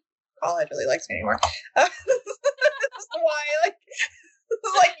one in college really likes me anymore. That's why,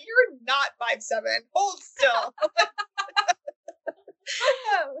 like you're not 5'7". Hold still.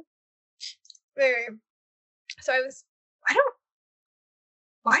 Very. So I was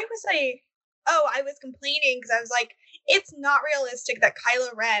complaining because I was like, it's not realistic that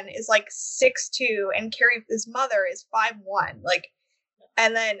Kylo Ren is like 6'2" and Carrie's mother is 5'1". Like,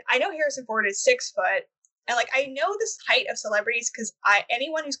 and then I know Harrison Ford is 6 foot, and like I know this height of celebrities because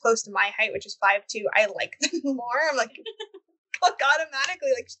anyone who's close to my height, which is 5'2", I like them more. I'm like,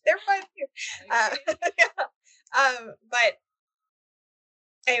 automatically like they're 5'2". But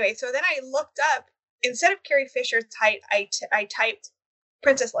anyway, so then I looked up, instead of Carrie Fisher's height, I typed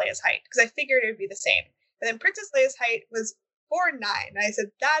Princess Leia's height because I figured it would be the same. But then Princess Leia's height was 4'9". And I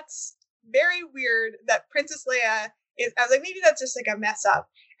said, that's very weird that Princess Leia is, I was like, maybe that's just like a mess up.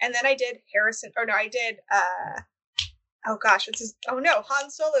 And then I did Han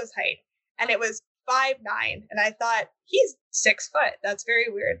Solo's height. And it was 5'9". And I thought, he's 6 foot. That's very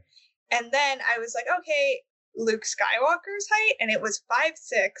weird. And then I was like, okay, Luke Skywalker's height, and it was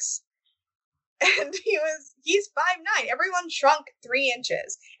 5'6", and he's 5'9". Everyone shrunk 3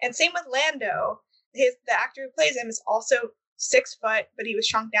 inches, and same with Lando. The actor who plays him is also 6 foot, but he was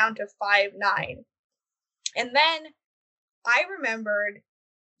shrunk down to 5'9". And then I remembered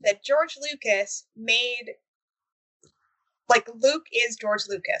that George Lucas made, like, Luke is George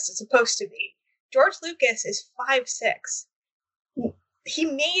Lucas. It's supposed to be. George Lucas is 5'6". He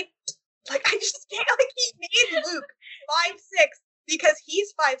made. Like, I just can't, like, he made Luke 5'6" because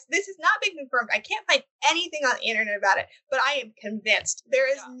he's 5. This has not been confirmed. I can't find anything on the internet about it, but I am convinced there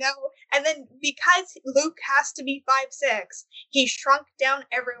is no. And then because Luke has to be 5'6", he shrunk down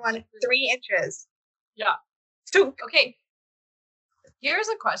everyone 3 inches. Yeah. So okay. Here's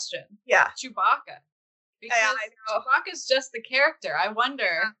a question. Yeah. Chewbacca. Because I know. Chewbacca's just the character. I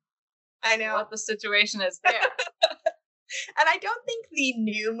wonder. I know what the situation is there. And I don't think the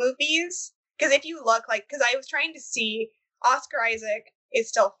new movies, because if you look like, because I was trying to see, Oscar Isaac is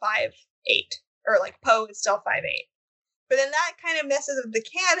still 5'8", or like Poe is still 5'8". But then that kind of messes with the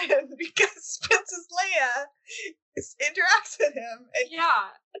canon because Princess Leia interacts with him. And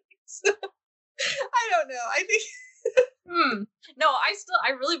so, I don't know. I think. No,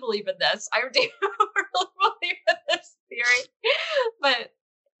 I really believe in this. I do really believe in this theory. But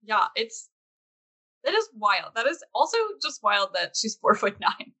yeah, that is wild. That is also just wild that she's 4'9". I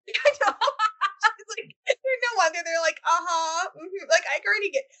know. She's like, there's no wonder they're like, like I already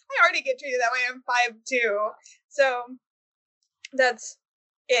get treated that way. I'm 5'2". So that's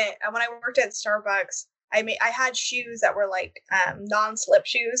it. And when I worked at Starbucks, I had shoes that were like non-slip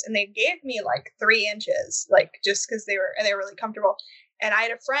shoes, and they gave me like 3 inches, like just because they were really comfortable. And I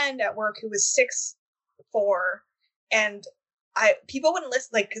had a friend at work who was 6'4", and people wouldn't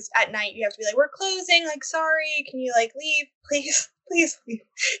listen, like, because at night you have to be like, we're closing, like, sorry, can you like leave, please leave.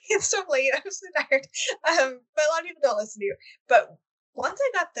 It's so late, I'm so tired. But a lot of people don't listen to you. But once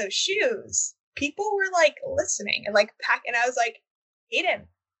I got those shoes, people were like listening and like and I was like, Hayden,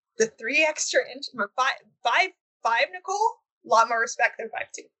 the 3 extra inch, five Nicole, a lot more respect than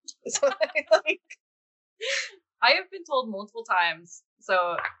 5'2". So like, I have been told multiple times.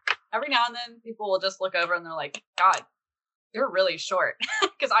 So every now and then people will just look over and they're like, God, you're really short.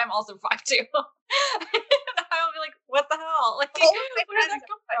 Because I'm also 5'2". I'll be like, what the hell? Like, where did that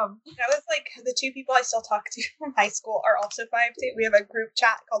come from? That was like the 2 people I still talk to from high school are also 5'2". We have a group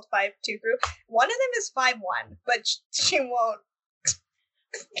chat called 5'2" group. One of them is 5'1", but she won't.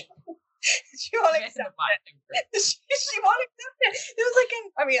 She won't accept it. She won't accept it. It was like,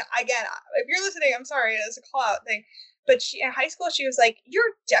 I mean, again, if you're listening, I'm sorry, it's a call out thing. But she, in high school, she was like,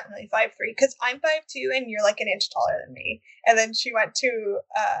 "You're definitely 5'3", because I'm 5'2", and you're like an inch taller than me. And then she went to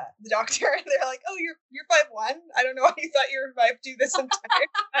the doctor, and they're like, "Oh, you're 5'1". I don't know why you thought you were 5'2" this entire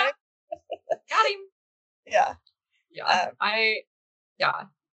time. Got him. Yeah.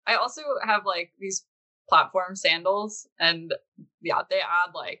 I also have like these platform sandals, and yeah, they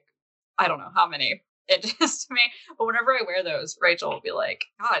add like, I don't know how many inches to me, but whenever I wear those, Rachel will be like,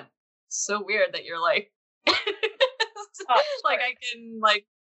 God, so weird that you're like, like I can like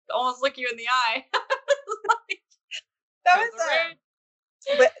almost look you in the eye. Like, that was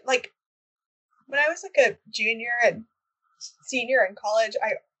but like when I was like a junior and senior in college,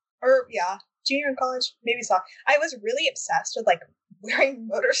 junior in college, maybe so. I was really obsessed with like wearing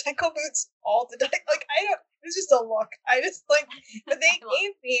motorcycle boots all the time. Like it was just a look. I just like, but they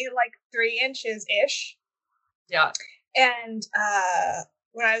gave me like 3 inches ish. Yeah. And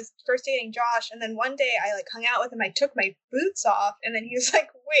when I was first dating Josh, and then one day I like hung out with him, I took my boots off, and then he was like,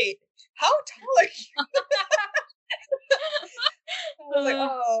 "Wait, how tall are you?" I was like,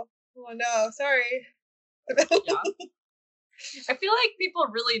 "Oh no, sorry." Yeah. I feel like people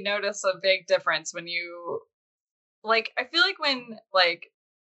really notice a big difference when you, like, I feel like when like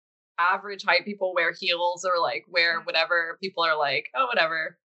average height people wear heels or like wear whatever, people are like, oh,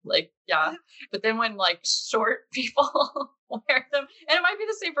 whatever. Like, yeah. But then when like short people wear them, and it might be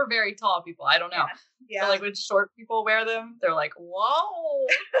the same for very tall people, I don't know. Yeah. But like when short people wear them, they're like, whoa,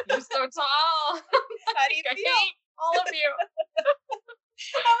 you're so tall. How do you feel? I hate all of you.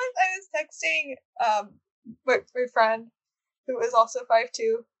 I was texting my friend who was also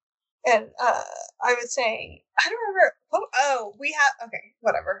 5'2", and I was saying, I don't remember. We have, okay,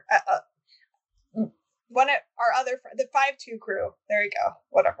 whatever. One of our other the 5'2" crew. There you go.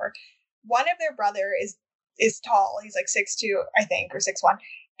 Whatever. One of their brother is tall. He's like 6'2", I think, or 6'1",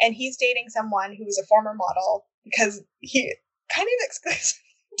 and he's dating someone who is a former model, because he kind of exclusively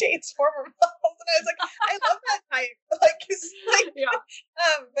dates former models. And I was like, I love that type. Yeah.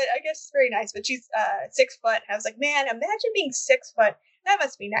 But I guess it's very nice. But she's 6 foot. I was like, man, imagine being 6 foot. That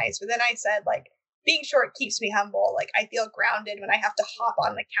must be nice. But then I said, like, being short keeps me humble. Like, I feel grounded when I have to hop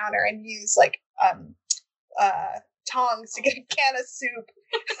on the counter and use like tongs to get a can of soup.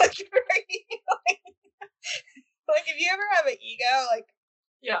 Like, like, if you ever have an ego, like,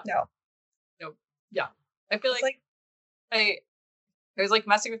 no. Yeah, I feel like I was like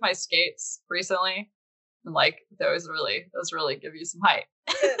messing with my skates recently, and like those really give you some height.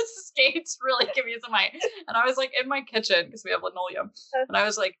 Skates really give you some height. And I was like in my kitchen because we have linoleum, and I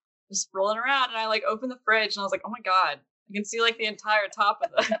was like just rolling around, and I like opened the fridge, and I was like, oh my God, I can see like the entire top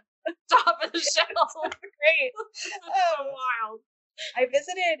of the shelf. Great. So wild. I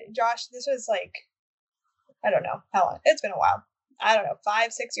visited Josh. This was like, I don't know how long. It's been a while. I don't know, 5-6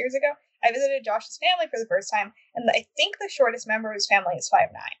 years ago. I visited Josh's family for the first time, and I think the shortest member of his family is 5'9".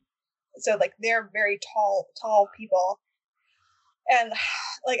 So like they're very tall people. And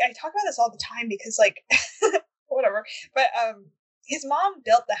like I talk about this all the time because like whatever. But his mom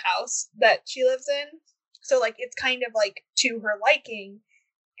built the house that she lives in. So like it's kind of like to her liking.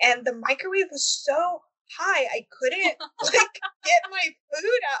 And the microwave was so high I couldn't like get my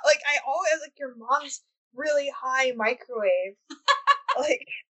food out. Like I always like, your mom's really high microwave. Like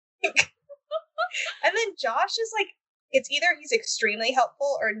and then Josh is like, it's either he's extremely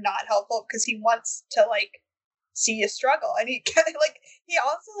helpful or not helpful because he wants to like see you struggle. And he like, he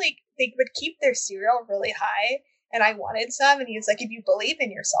also like, they would keep their cereal really high, and I wanted some, and he was like, if you believe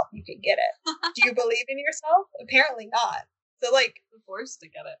in yourself, you can get it. Do you believe in yourself? Apparently not. So like, forced to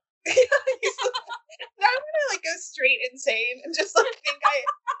get it. Now I'm gonna like go straight insane and just like think I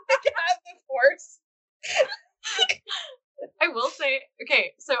have the force. I will say,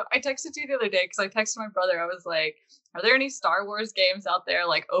 okay, so I texted you the other day because I texted my brother. I was like, are there any Star Wars games out there,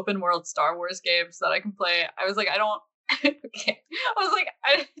 like open world Star Wars games that I can play? I was like, I don't, okay. I was like,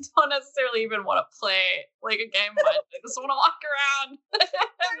 I don't necessarily even want to play like a game, but I just want to walk around.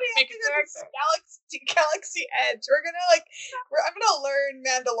 Make a character. Galaxy Edge. I'm gonna learn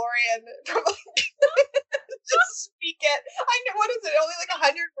Mandalorian from like just speak get. I know, what is it? Only like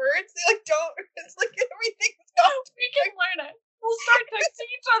 100 words. They like don't. It's like everything's gone. We can learn it. We'll start texting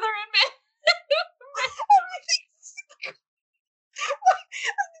each other in minutes. Everything's.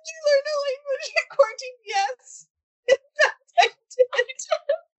 Did you learn a language in quarantine? Yes. In fact, I did.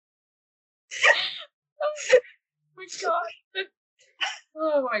 Oh my god.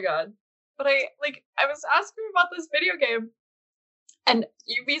 Oh my god. But I was asking about this video game, and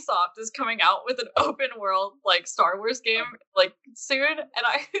Ubisoft is coming out with an open world like Star Wars game like soon, and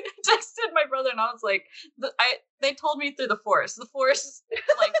I texted my brother and I was like, they told me through the Force. The Force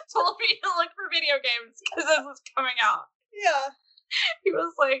like told me to look for video games because this is coming out. Yeah. He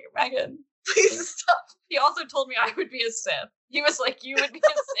was like, Megan, please stop. He also told me I would be a Sith. He was like, you would be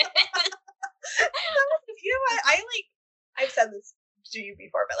a Sith. You know what? I've said this to you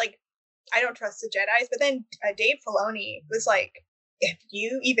before, but like, I don't trust the Jedis. But then Dave Filoni was like, if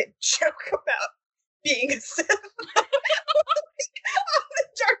you even joke about being a Sith like, on the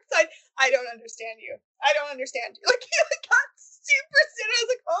dark side, I don't understand you. I don't understand you. Like, he like, got super Sith. I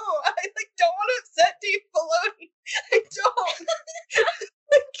was like, oh, I like don't want to upset Dave Filoni. I don't.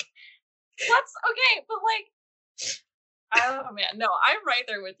 Like, that's okay, but like, oh man, no, I'm right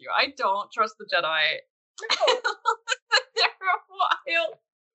there with you. I don't trust the Jedi. No. They're wild.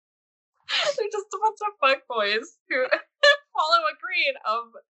 They're just a bunch of fuckboys who follow a creed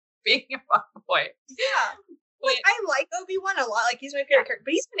of being a fuckboy. Yeah. Like, I like Obi-Wan a lot. Like, he's my favorite character,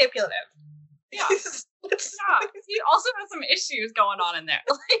 but he's manipulative. Yeah. He also has some issues going on in there.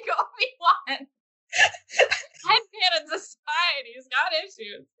 Like, Obi-Wan. Headcanon aside, he's got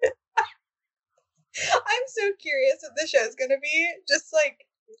issues. I'm so curious what the show's gonna be. Just like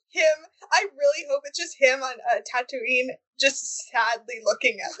him. I really hope it's just him on Tatooine, just sadly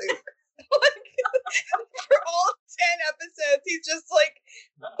looking at Luke. Like, for all 10 episodes, he's just like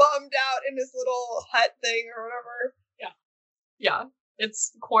bummed out in his little hut thing or whatever. Yeah.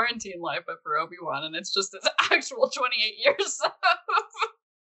 It's quarantine life, but for Obi-Wan, and it's just his actual 28 years of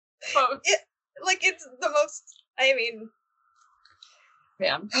both. It's the most. I mean,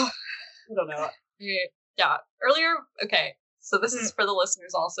 man, I don't know. Yeah, earlier. Okay, so this is for the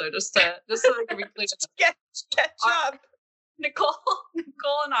listeners also, just so they can be clear. Catch up. Nicole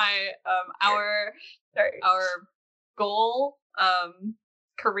and I, our goal,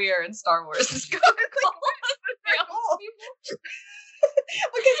 career in Star Wars is Coca-Cola.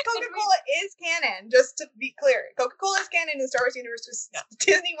 Because Coca-Cola is canon, just to be clear. Coca-Cola is canon in the Star Wars universe.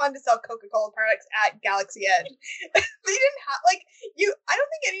 Disney wanted to sell Coca-Cola products at Galaxy Edge. They didn't have, like, I don't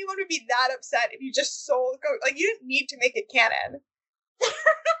think anyone would be that upset if you just sold Coca. Like, you didn't need to make it canon.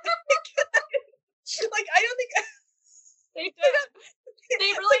 Like, I don't think they did.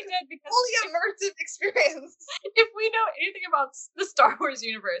 They really did, because fully immersive experience. If we know anything about the Star Wars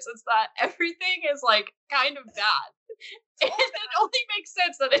universe, it's that everything is like kind of bad. And it only makes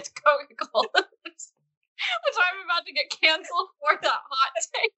sense that it's Coca-Cola, which I'm about to get canceled for that hot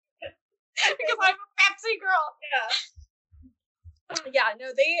take because I'm a Pepsi girl. Yeah.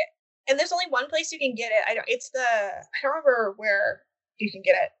 No, and there's only one place you can get it. I don't remember where you can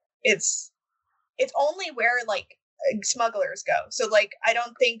get it. It's only where like smugglers go. So like, I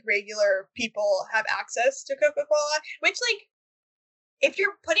don't think regular people have access to Coca-Cola, which like, if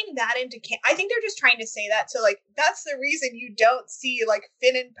you're putting that into I think they're just trying to say that. So like, that's the reason you don't see like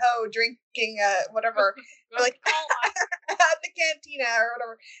Finn and Poe drinking whatever, or like at the cantina or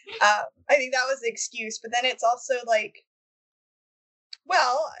whatever. I think that was the excuse. But then it's also like,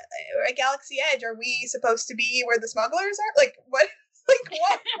 well, at Galaxy Edge, are we supposed to be where the smugglers are? Like what? Like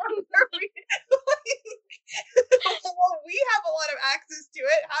what? Are we, like, well, we have a lot of access to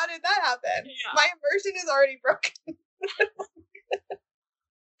it. How did that happen? Yeah. My immersion is already broken.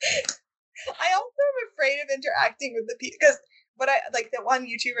 I also am afraid of interacting with the people, because the one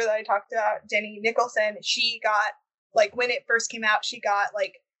YouTuber that I talked about, Jenny Nicholson, she got, like, when it first came out, she got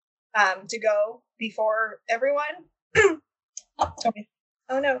like to go before everyone.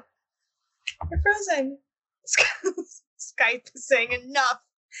 Oh no, you're frozen. Skype is saying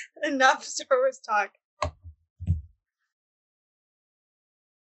enough Star Wars talk.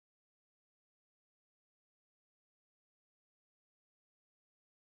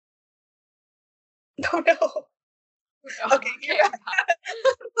 Oh no. Okay.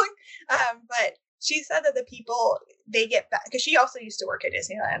 But she said that the people, they get back, because she also used to work at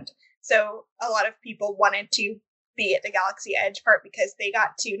Disneyland. So a lot of people wanted to be at the Galaxy Edge part because they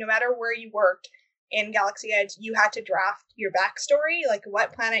got to, no matter where you worked in Galaxy Edge, you had to draft your backstory, like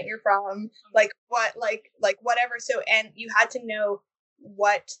what planet you're from, like what, like whatever. So, and you had to know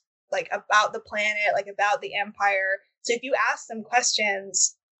what, like, about the planet, like about the Empire. So if you ask them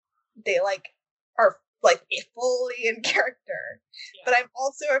questions, they like are like fully in character. Yeah. But I'm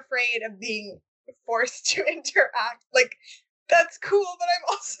also afraid of being forced to interact. Like, that's cool, but I'm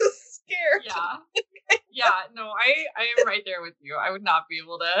also scared. Yeah. Yeah, no, I am right there with you. I would not be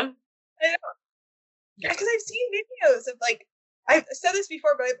able to. Because I've seen videos of like, I've said this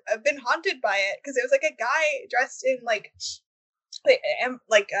before, but I've been haunted by it because it was like a guy dressed in like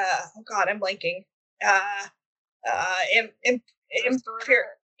oh god, I'm blanking. Imperial.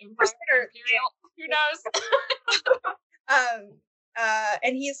 Who knows?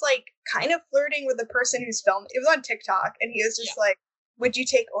 And he's like kind of flirting with the person who's filmed. It was on TikTok, and he was just like, "Would you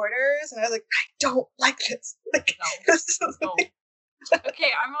take orders?" And I was like, "I don't like this." Like, no.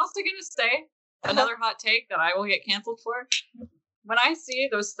 Okay, I'm also gonna say another hot take that I will get canceled for. When I see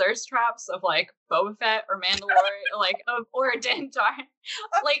those thirst traps of like Boba Fett or Mandalorian, like or Din Djarin,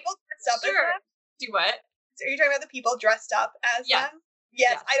 like sure, do what? So are you talking about the people dressed up as them?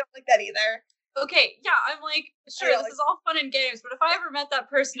 Yes, yes. I don't like that either. Okay, yeah, I'm like, sure, this is all fun and games, but if I ever met that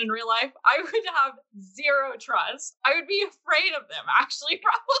person in real life, I would have zero trust. I would be afraid of them, actually,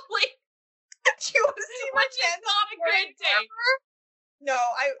 probably. Do you want to see my chance? Not a good take. No,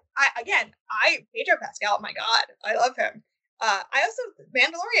 I Pedro Pascal, oh my god, I love him. I also,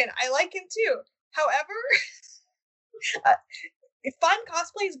 Mandalorian, I like him too. However, fun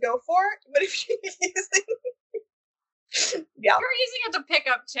cosplays go for, but if you're using you're using it to pick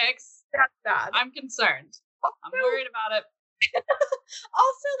up chicks, that's bad. I'm concerned. I'm worried about it.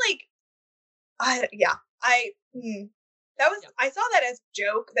 Also, like, I saw that as a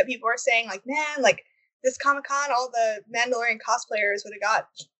joke that people were saying, like, man, like this Comic-Con, all the Mandalorian cosplayers would have got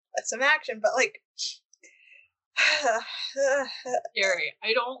some action, but like, scary.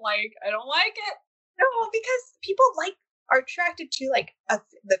 I don't like it. No, because people are attracted to like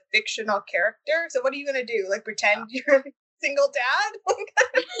the fictional character. So what are you gonna do? Like pretend you're a single dad?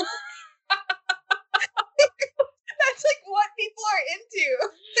 That's like what people are into.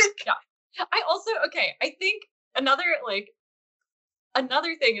 Yeah. I also I think another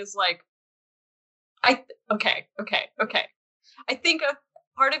thing is like I think a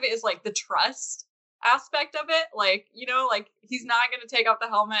part of it is like the trust aspect of it. Like, you know, like he's not gonna take off the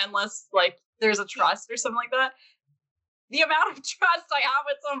helmet unless like there's a trust or something like that. The amount of trust I have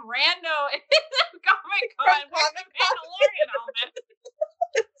with some rando in Comic-Con with a Mandalorian helmet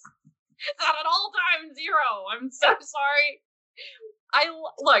is at all time zero. I'm so sorry.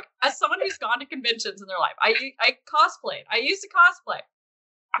 Look, as someone who's gone to conventions in their life, I cosplayed. I used to cosplay.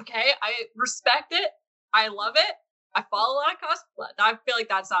 Okay, I respect it. I love it. I follow a lot of cosplay. I feel like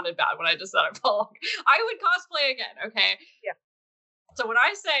that sounded bad when I just said I follow. I would cosplay again. Okay. Yeah. So when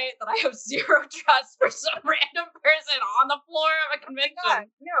I say that I have zero trust for some random person on the floor of a convention,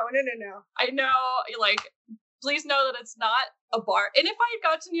 no. I know, like, please know that it's not a bar. And if I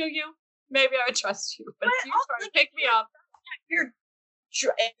got to know you, maybe I would trust you. But if you try to pick me up,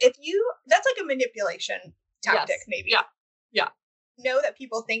 that's like a manipulation tactic, maybe. Yeah. Know that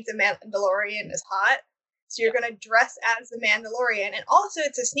people think the Mandalorian is hot, so you're gonna dress as the Mandalorian, and also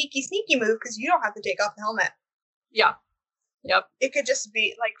it's a sneaky move because you don't have to take off the helmet. Yeah. Yep. It could just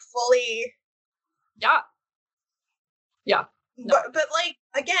be like fully. Yeah. No. But like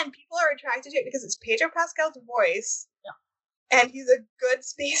again, people are attracted to it because it's Pedro Pascal's voice. Yeah. And he's a good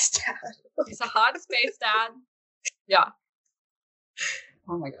space dad. He's a hot space dad. Yeah.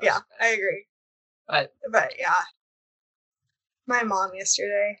 Oh my gosh. Yeah, I agree. But yeah. My mom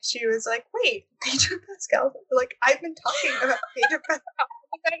yesterday, she was like, "Wait, Pedro Pascal?" Like, I've been talking about Pedro Pascal.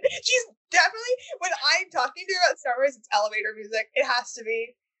 She's definitely, when I'm talking to her about Star Wars, it's elevator music. It has to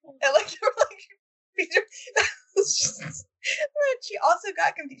be. And like, Pedro. She also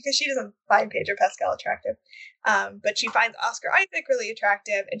got confused because she doesn't find Pedro Pascal attractive, but she finds Oscar Isaac really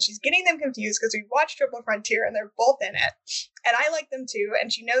attractive, and she's getting them confused because we watched Triple Frontier and they're both in it, and I like them too,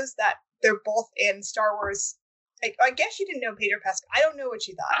 and she knows that they're both in Star Wars. I guess she didn't know Pedro Pascal. I don't know what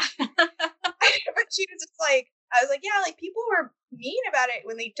she thought, but she was just like, I was like, yeah, like people were mean about it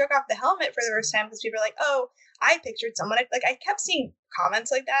when they took off the helmet for the first time because people were like, oh, I pictured someone like I kept seeing comments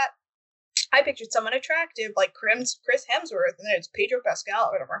like that. I pictured someone attractive like Chris Hemsworth, and then it's Pedro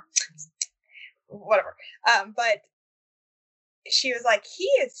Pascal or whatever. But she was like, he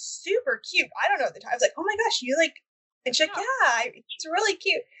is super cute. I don't know at the time. I was like, oh my gosh, you like? And she's like, yeah, he's really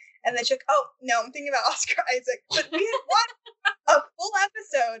cute. And then she's like, oh no, I'm thinking about Oscar Isaac. But we had watched a full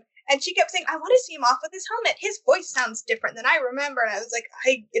episode, and she kept saying, I want to see him off with his helmet. His voice sounds different than I remember. And I was like,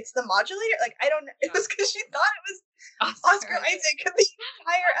 it's the modulator. Like, I don't know. It was because she thought it was Oscar Isaac the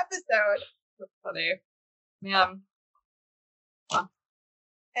entire episode. That's funny. Man. Wow.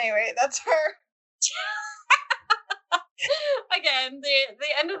 Anyway, that's her. Again, the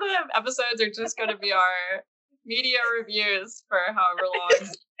end of the of episodes are just going to be our media reviews for however long.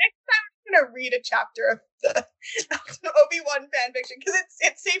 I'm gonna read a chapter of the Obi-Wan fanfiction because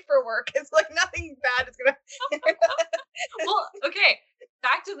it's safe for work. It's like nothing bad is gonna. Well, okay.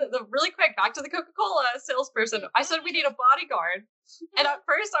 Back to the really quick. Back to the Coca-Cola salesperson. I said we need a bodyguard, and at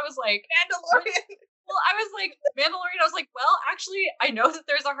first I was like, Mandalorian. well, I was like, Mandalorian. I was like, well, actually, I know that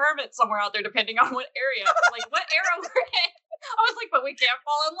there's a hermit somewhere out there, depending on what area, like what era we're in. I was like, but we can't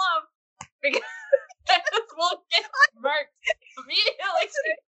fall in love because we'll get murked immediately.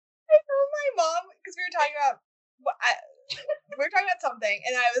 I told my mom because we were talking about something,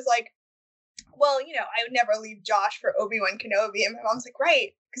 and I was like, well, you know, I would never leave Josh for Obi-Wan Kenobi, and my mom's like,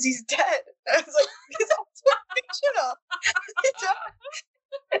 right, because he's dead. And I was like, he's also fictional.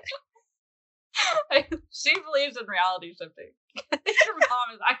 She believes in reality shifting. Your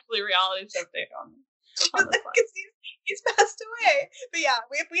mom is actually reality shifting on because he's passed away. But yeah,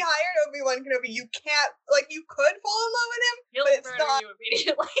 if we hired Obi-Wan Kenobi, you can't, like, you could fall in love with him, he'll but it's murder not. you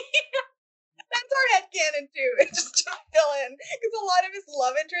immediately. That's our headcanon too. Just to fill in, because a lot of his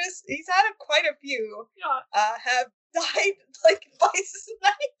love interests, he's had quite a few, have died like by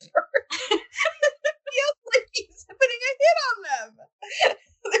sniper. Feels like he's putting a hit on them.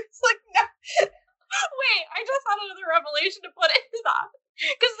 There's like no. Wait, I just had another revelation to put into that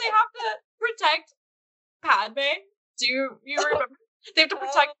because they have to protect Padme. Do you remember? They have to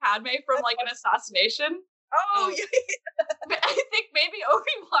protect Padme from like an assassination. Oh, yeah. I think maybe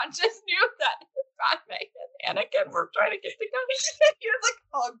Obi-Wan just knew that Padme and Anakin were trying to get together. He was like,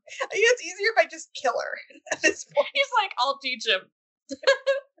 oh, it's easier if I just kill her at this point. He's like, I'll teach him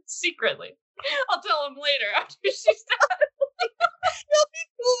secretly. I'll tell him later after she's dead. He'll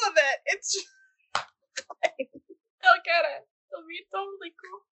be cool with it. It's just fine. He'll get it. It'll be totally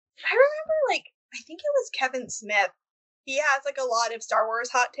cool. I remember, like, I think it was Kevin Smith. He has like a lot of Star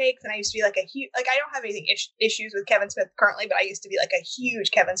Wars hot takes, and I used to be like a huge, like, I don't have anything issues with Kevin Smith currently, but I used to be like a huge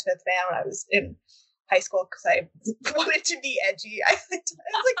Kevin Smith fan when I was in high school because I wanted to be edgy. I was like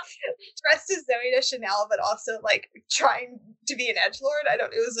dressed as Zooey Deschanel, but also like trying to be an edgelord. It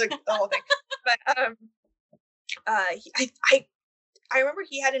was like the whole thing. But I remember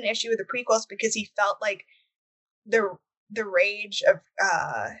he had an issue with the prequels because he felt like the rage of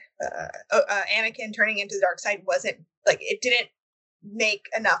Anakin turning into the dark side wasn't, like, it didn't make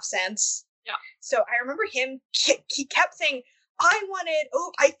enough sense. Yeah. So I remember he kept saying, I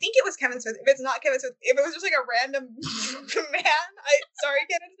think it was Kevin Smith. If it's not Kevin Smith, if it was just like a random man, sorry,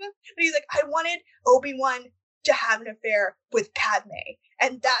 Kevin Smith. But he's like, I wanted Obi-Wan to have an affair with Padme.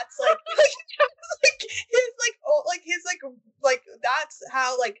 And that's like, that's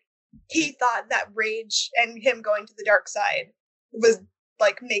how, like, he thought that rage and him going to the dark side was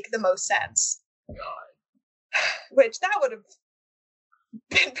like make the most sense. God. Which that would have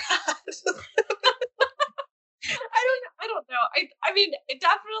been bad. I don't know. I mean, it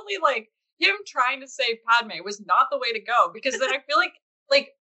definitely, like, him trying to save Padme was not the way to go, because then I feel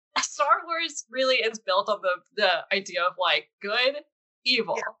like Star Wars really is built on the idea of like good,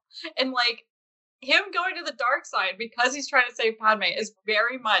 evil, and like him going to the dark side because he's trying to save Padme is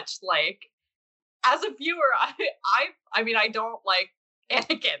very much like, as a viewer, I mean, I don't like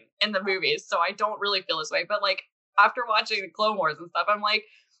Anakin in the movies, so I don't really feel this way. But like after watching the Clone Wars and stuff, I'm like,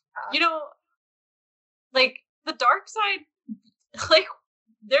 you know, like the dark side, like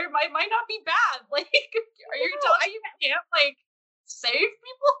there might not be bad. Like, are you telling me you can't like save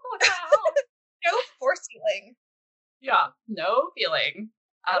people? What the hell? No force healing. Yeah, no feeling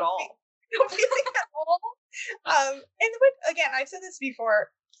at all. No feeling at all. And again, I've said this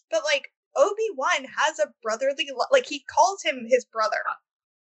before, but like Obi-Wan has a brotherly, like he calls him his brother.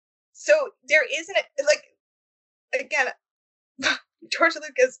 So there isn't like, again, George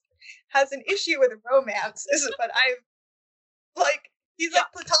Lucas has an issue with romance, but he's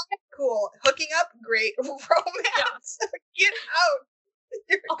like platonic, cool, hooking up, great, romance, get out.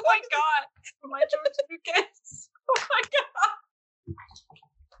 Oh my god, my George Lucas. Oh my god.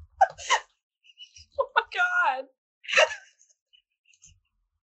 Oh my god.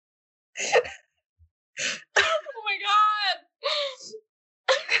 Oh my god.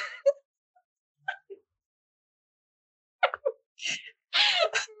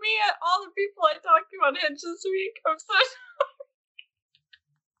 Me and all the people I talked to on Hinge this week. I'm so sorry.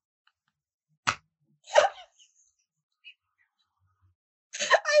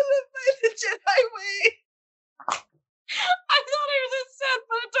 I live by the Jedi way. I thought I was a Sith,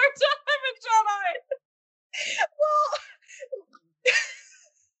 but it turns out I'm a Jedi. Well,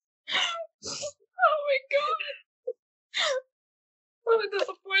 oh my god. What a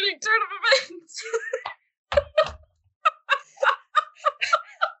disappointing turn of events.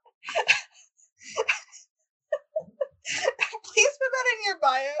 your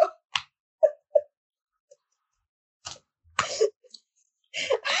bio.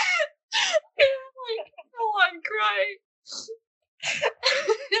 Oh, I'm crying.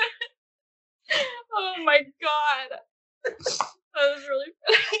 Oh my god. That was really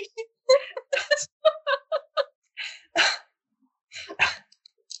funny.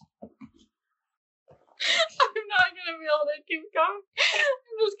 I'm not gonna be able to keep going.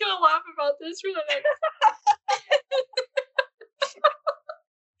 I'm just gonna laugh about this for the next.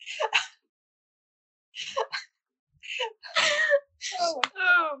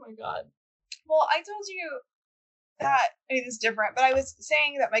 Oh my god. Well, I told you that, I mean, it's different, but I was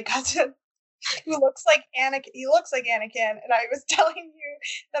saying that my cousin, who looks like Anakin, he looks like Anakin, and I was telling you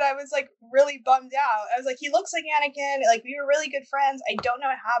that I was like really bummed out. I was like, he looks like Anakin, like we were really good friends. I don't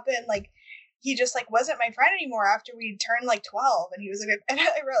know what happened. Like, he just like wasn't my friend anymore after we turned like 12, and he was like, and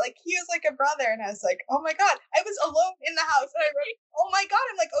I wrote like he was like a brother, and I was like, oh my god, I was alone in the house, and I wrote, oh my god,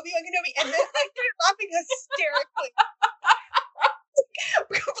 I'm like Obi-Wan Kenobi, and then I started laughing hysterically.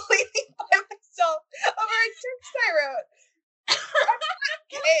 Completely by myself over a text I wrote.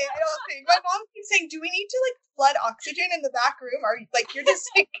 Okay, I don't think. My mom keeps saying, do we need to like flood oxygen in the back room? Or like you're just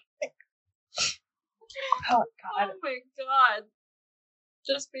like oh god. Oh my god.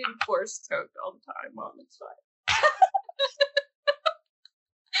 Just being force choked all the time, Mom, it's fine.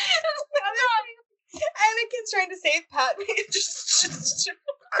 Anakin's trying to save Padme and just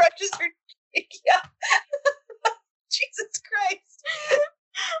crushes her cheek. Yeah. Jesus Christ.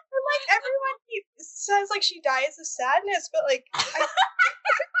 And like everyone says like she dies of sadness, but like I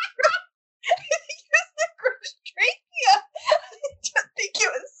use the gross trachea. I don't think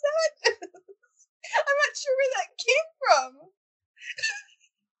it was sadness. I'm not sure where that came from.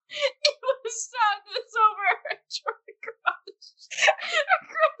 It was sadness over a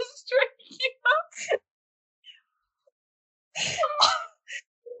gross trachea.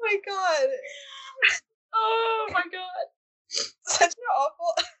 Oh my god. Oh my god. Such an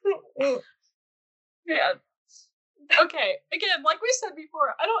awful Man. Okay, again, like we said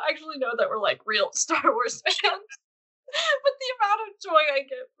before, I don't actually know that we're like real Star Wars fans. But the amount of joy I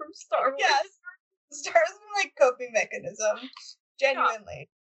get from Star Wars. Yes. Star Wars is my coping mechanism. Genuinely.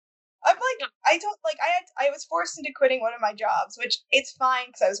 Yeah. I'm like, I don't like I was forced into quitting one of my jobs, which it's fine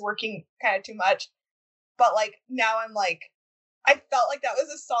because I was working kind of too much. But like now I'm like I felt like that was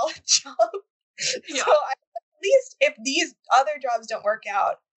a solid job. Yeah. So at least if these other jobs don't work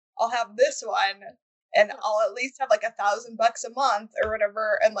out, I'll have this one and I'll at least have like $1,000 a month or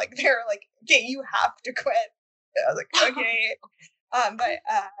whatever. And like they're like, okay, you have to quit. And I was like, okay. But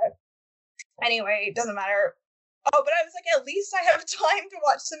anyway, it doesn't matter. Oh, but I was like, at least I have time to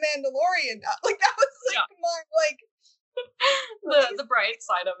watch The Mandalorian now. Like that was like my like the bright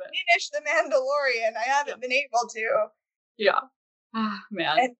side of it. Finish The Mandalorian. I haven't been able to. Yeah.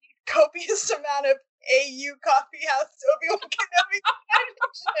 Man. And copious amount of AU Coffee House Obi-Wan Kenobi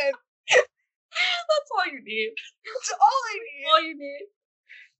fanfiction. That's all you need. That's all I need. All you need.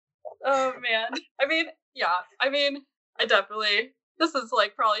 Oh man. I mean, I definitely. This is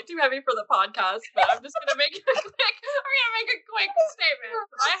like probably too heavy for the podcast, but I'm just gonna make a quick statement.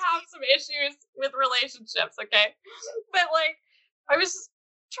 I have some issues with relationships, okay? But like, I was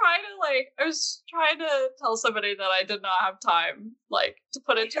trying to tell somebody that I did not have time, like, to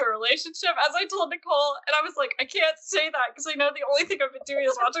put into a relationship, as I told Nicole, and I was like, I can't say that because I know the only thing I've been doing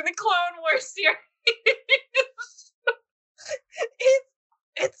is watching the Clone Wars series.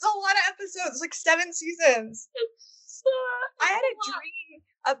 It's a lot of episodes, like 7 seasons. I had a dream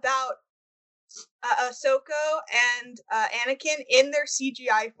about Ahsoka and Anakin in their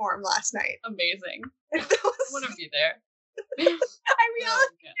CGI form last night. Amazing. I want to be there. I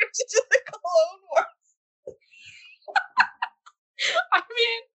reality to the Clone Wars. I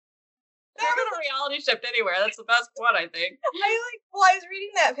mean, they're in a reality shift anywhere. That's the best one, I think. I was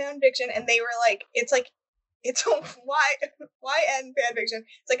reading that fan fiction, and they were like, it's a YN fan fiction.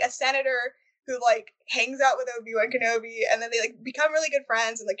 It's like a senator who like hangs out with Obi-Wan Kenobi, and then they like become really good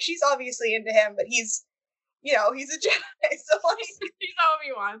friends, and like she's obviously into him, but he's a Jedi, so like he's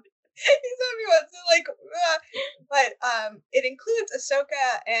Obi-Wan. He's Obi-Wan, so like, but it includes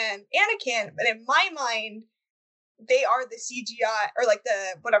Ahsoka and Anakin, but in my mind, they are the CGI or like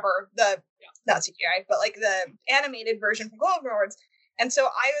not CGI, but like the animated version from Clone Wars, and so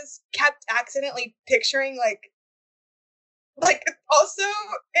I kept accidentally picturing like also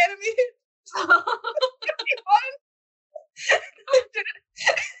animated.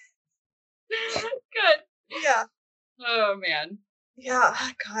 Good. Yeah. Oh man. Yeah.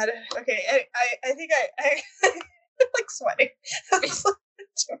 God. Okay. I think I like sweating. That's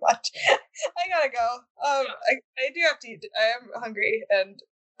too much. I gotta go. I do have to eat. I am hungry, and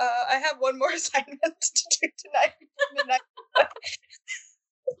I have one more assignment to do tonight before midnight.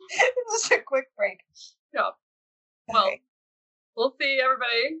 Just a quick break. Yeah. Well, we'll see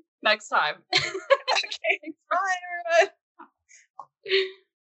everybody next time. Okay. Bye, everyone.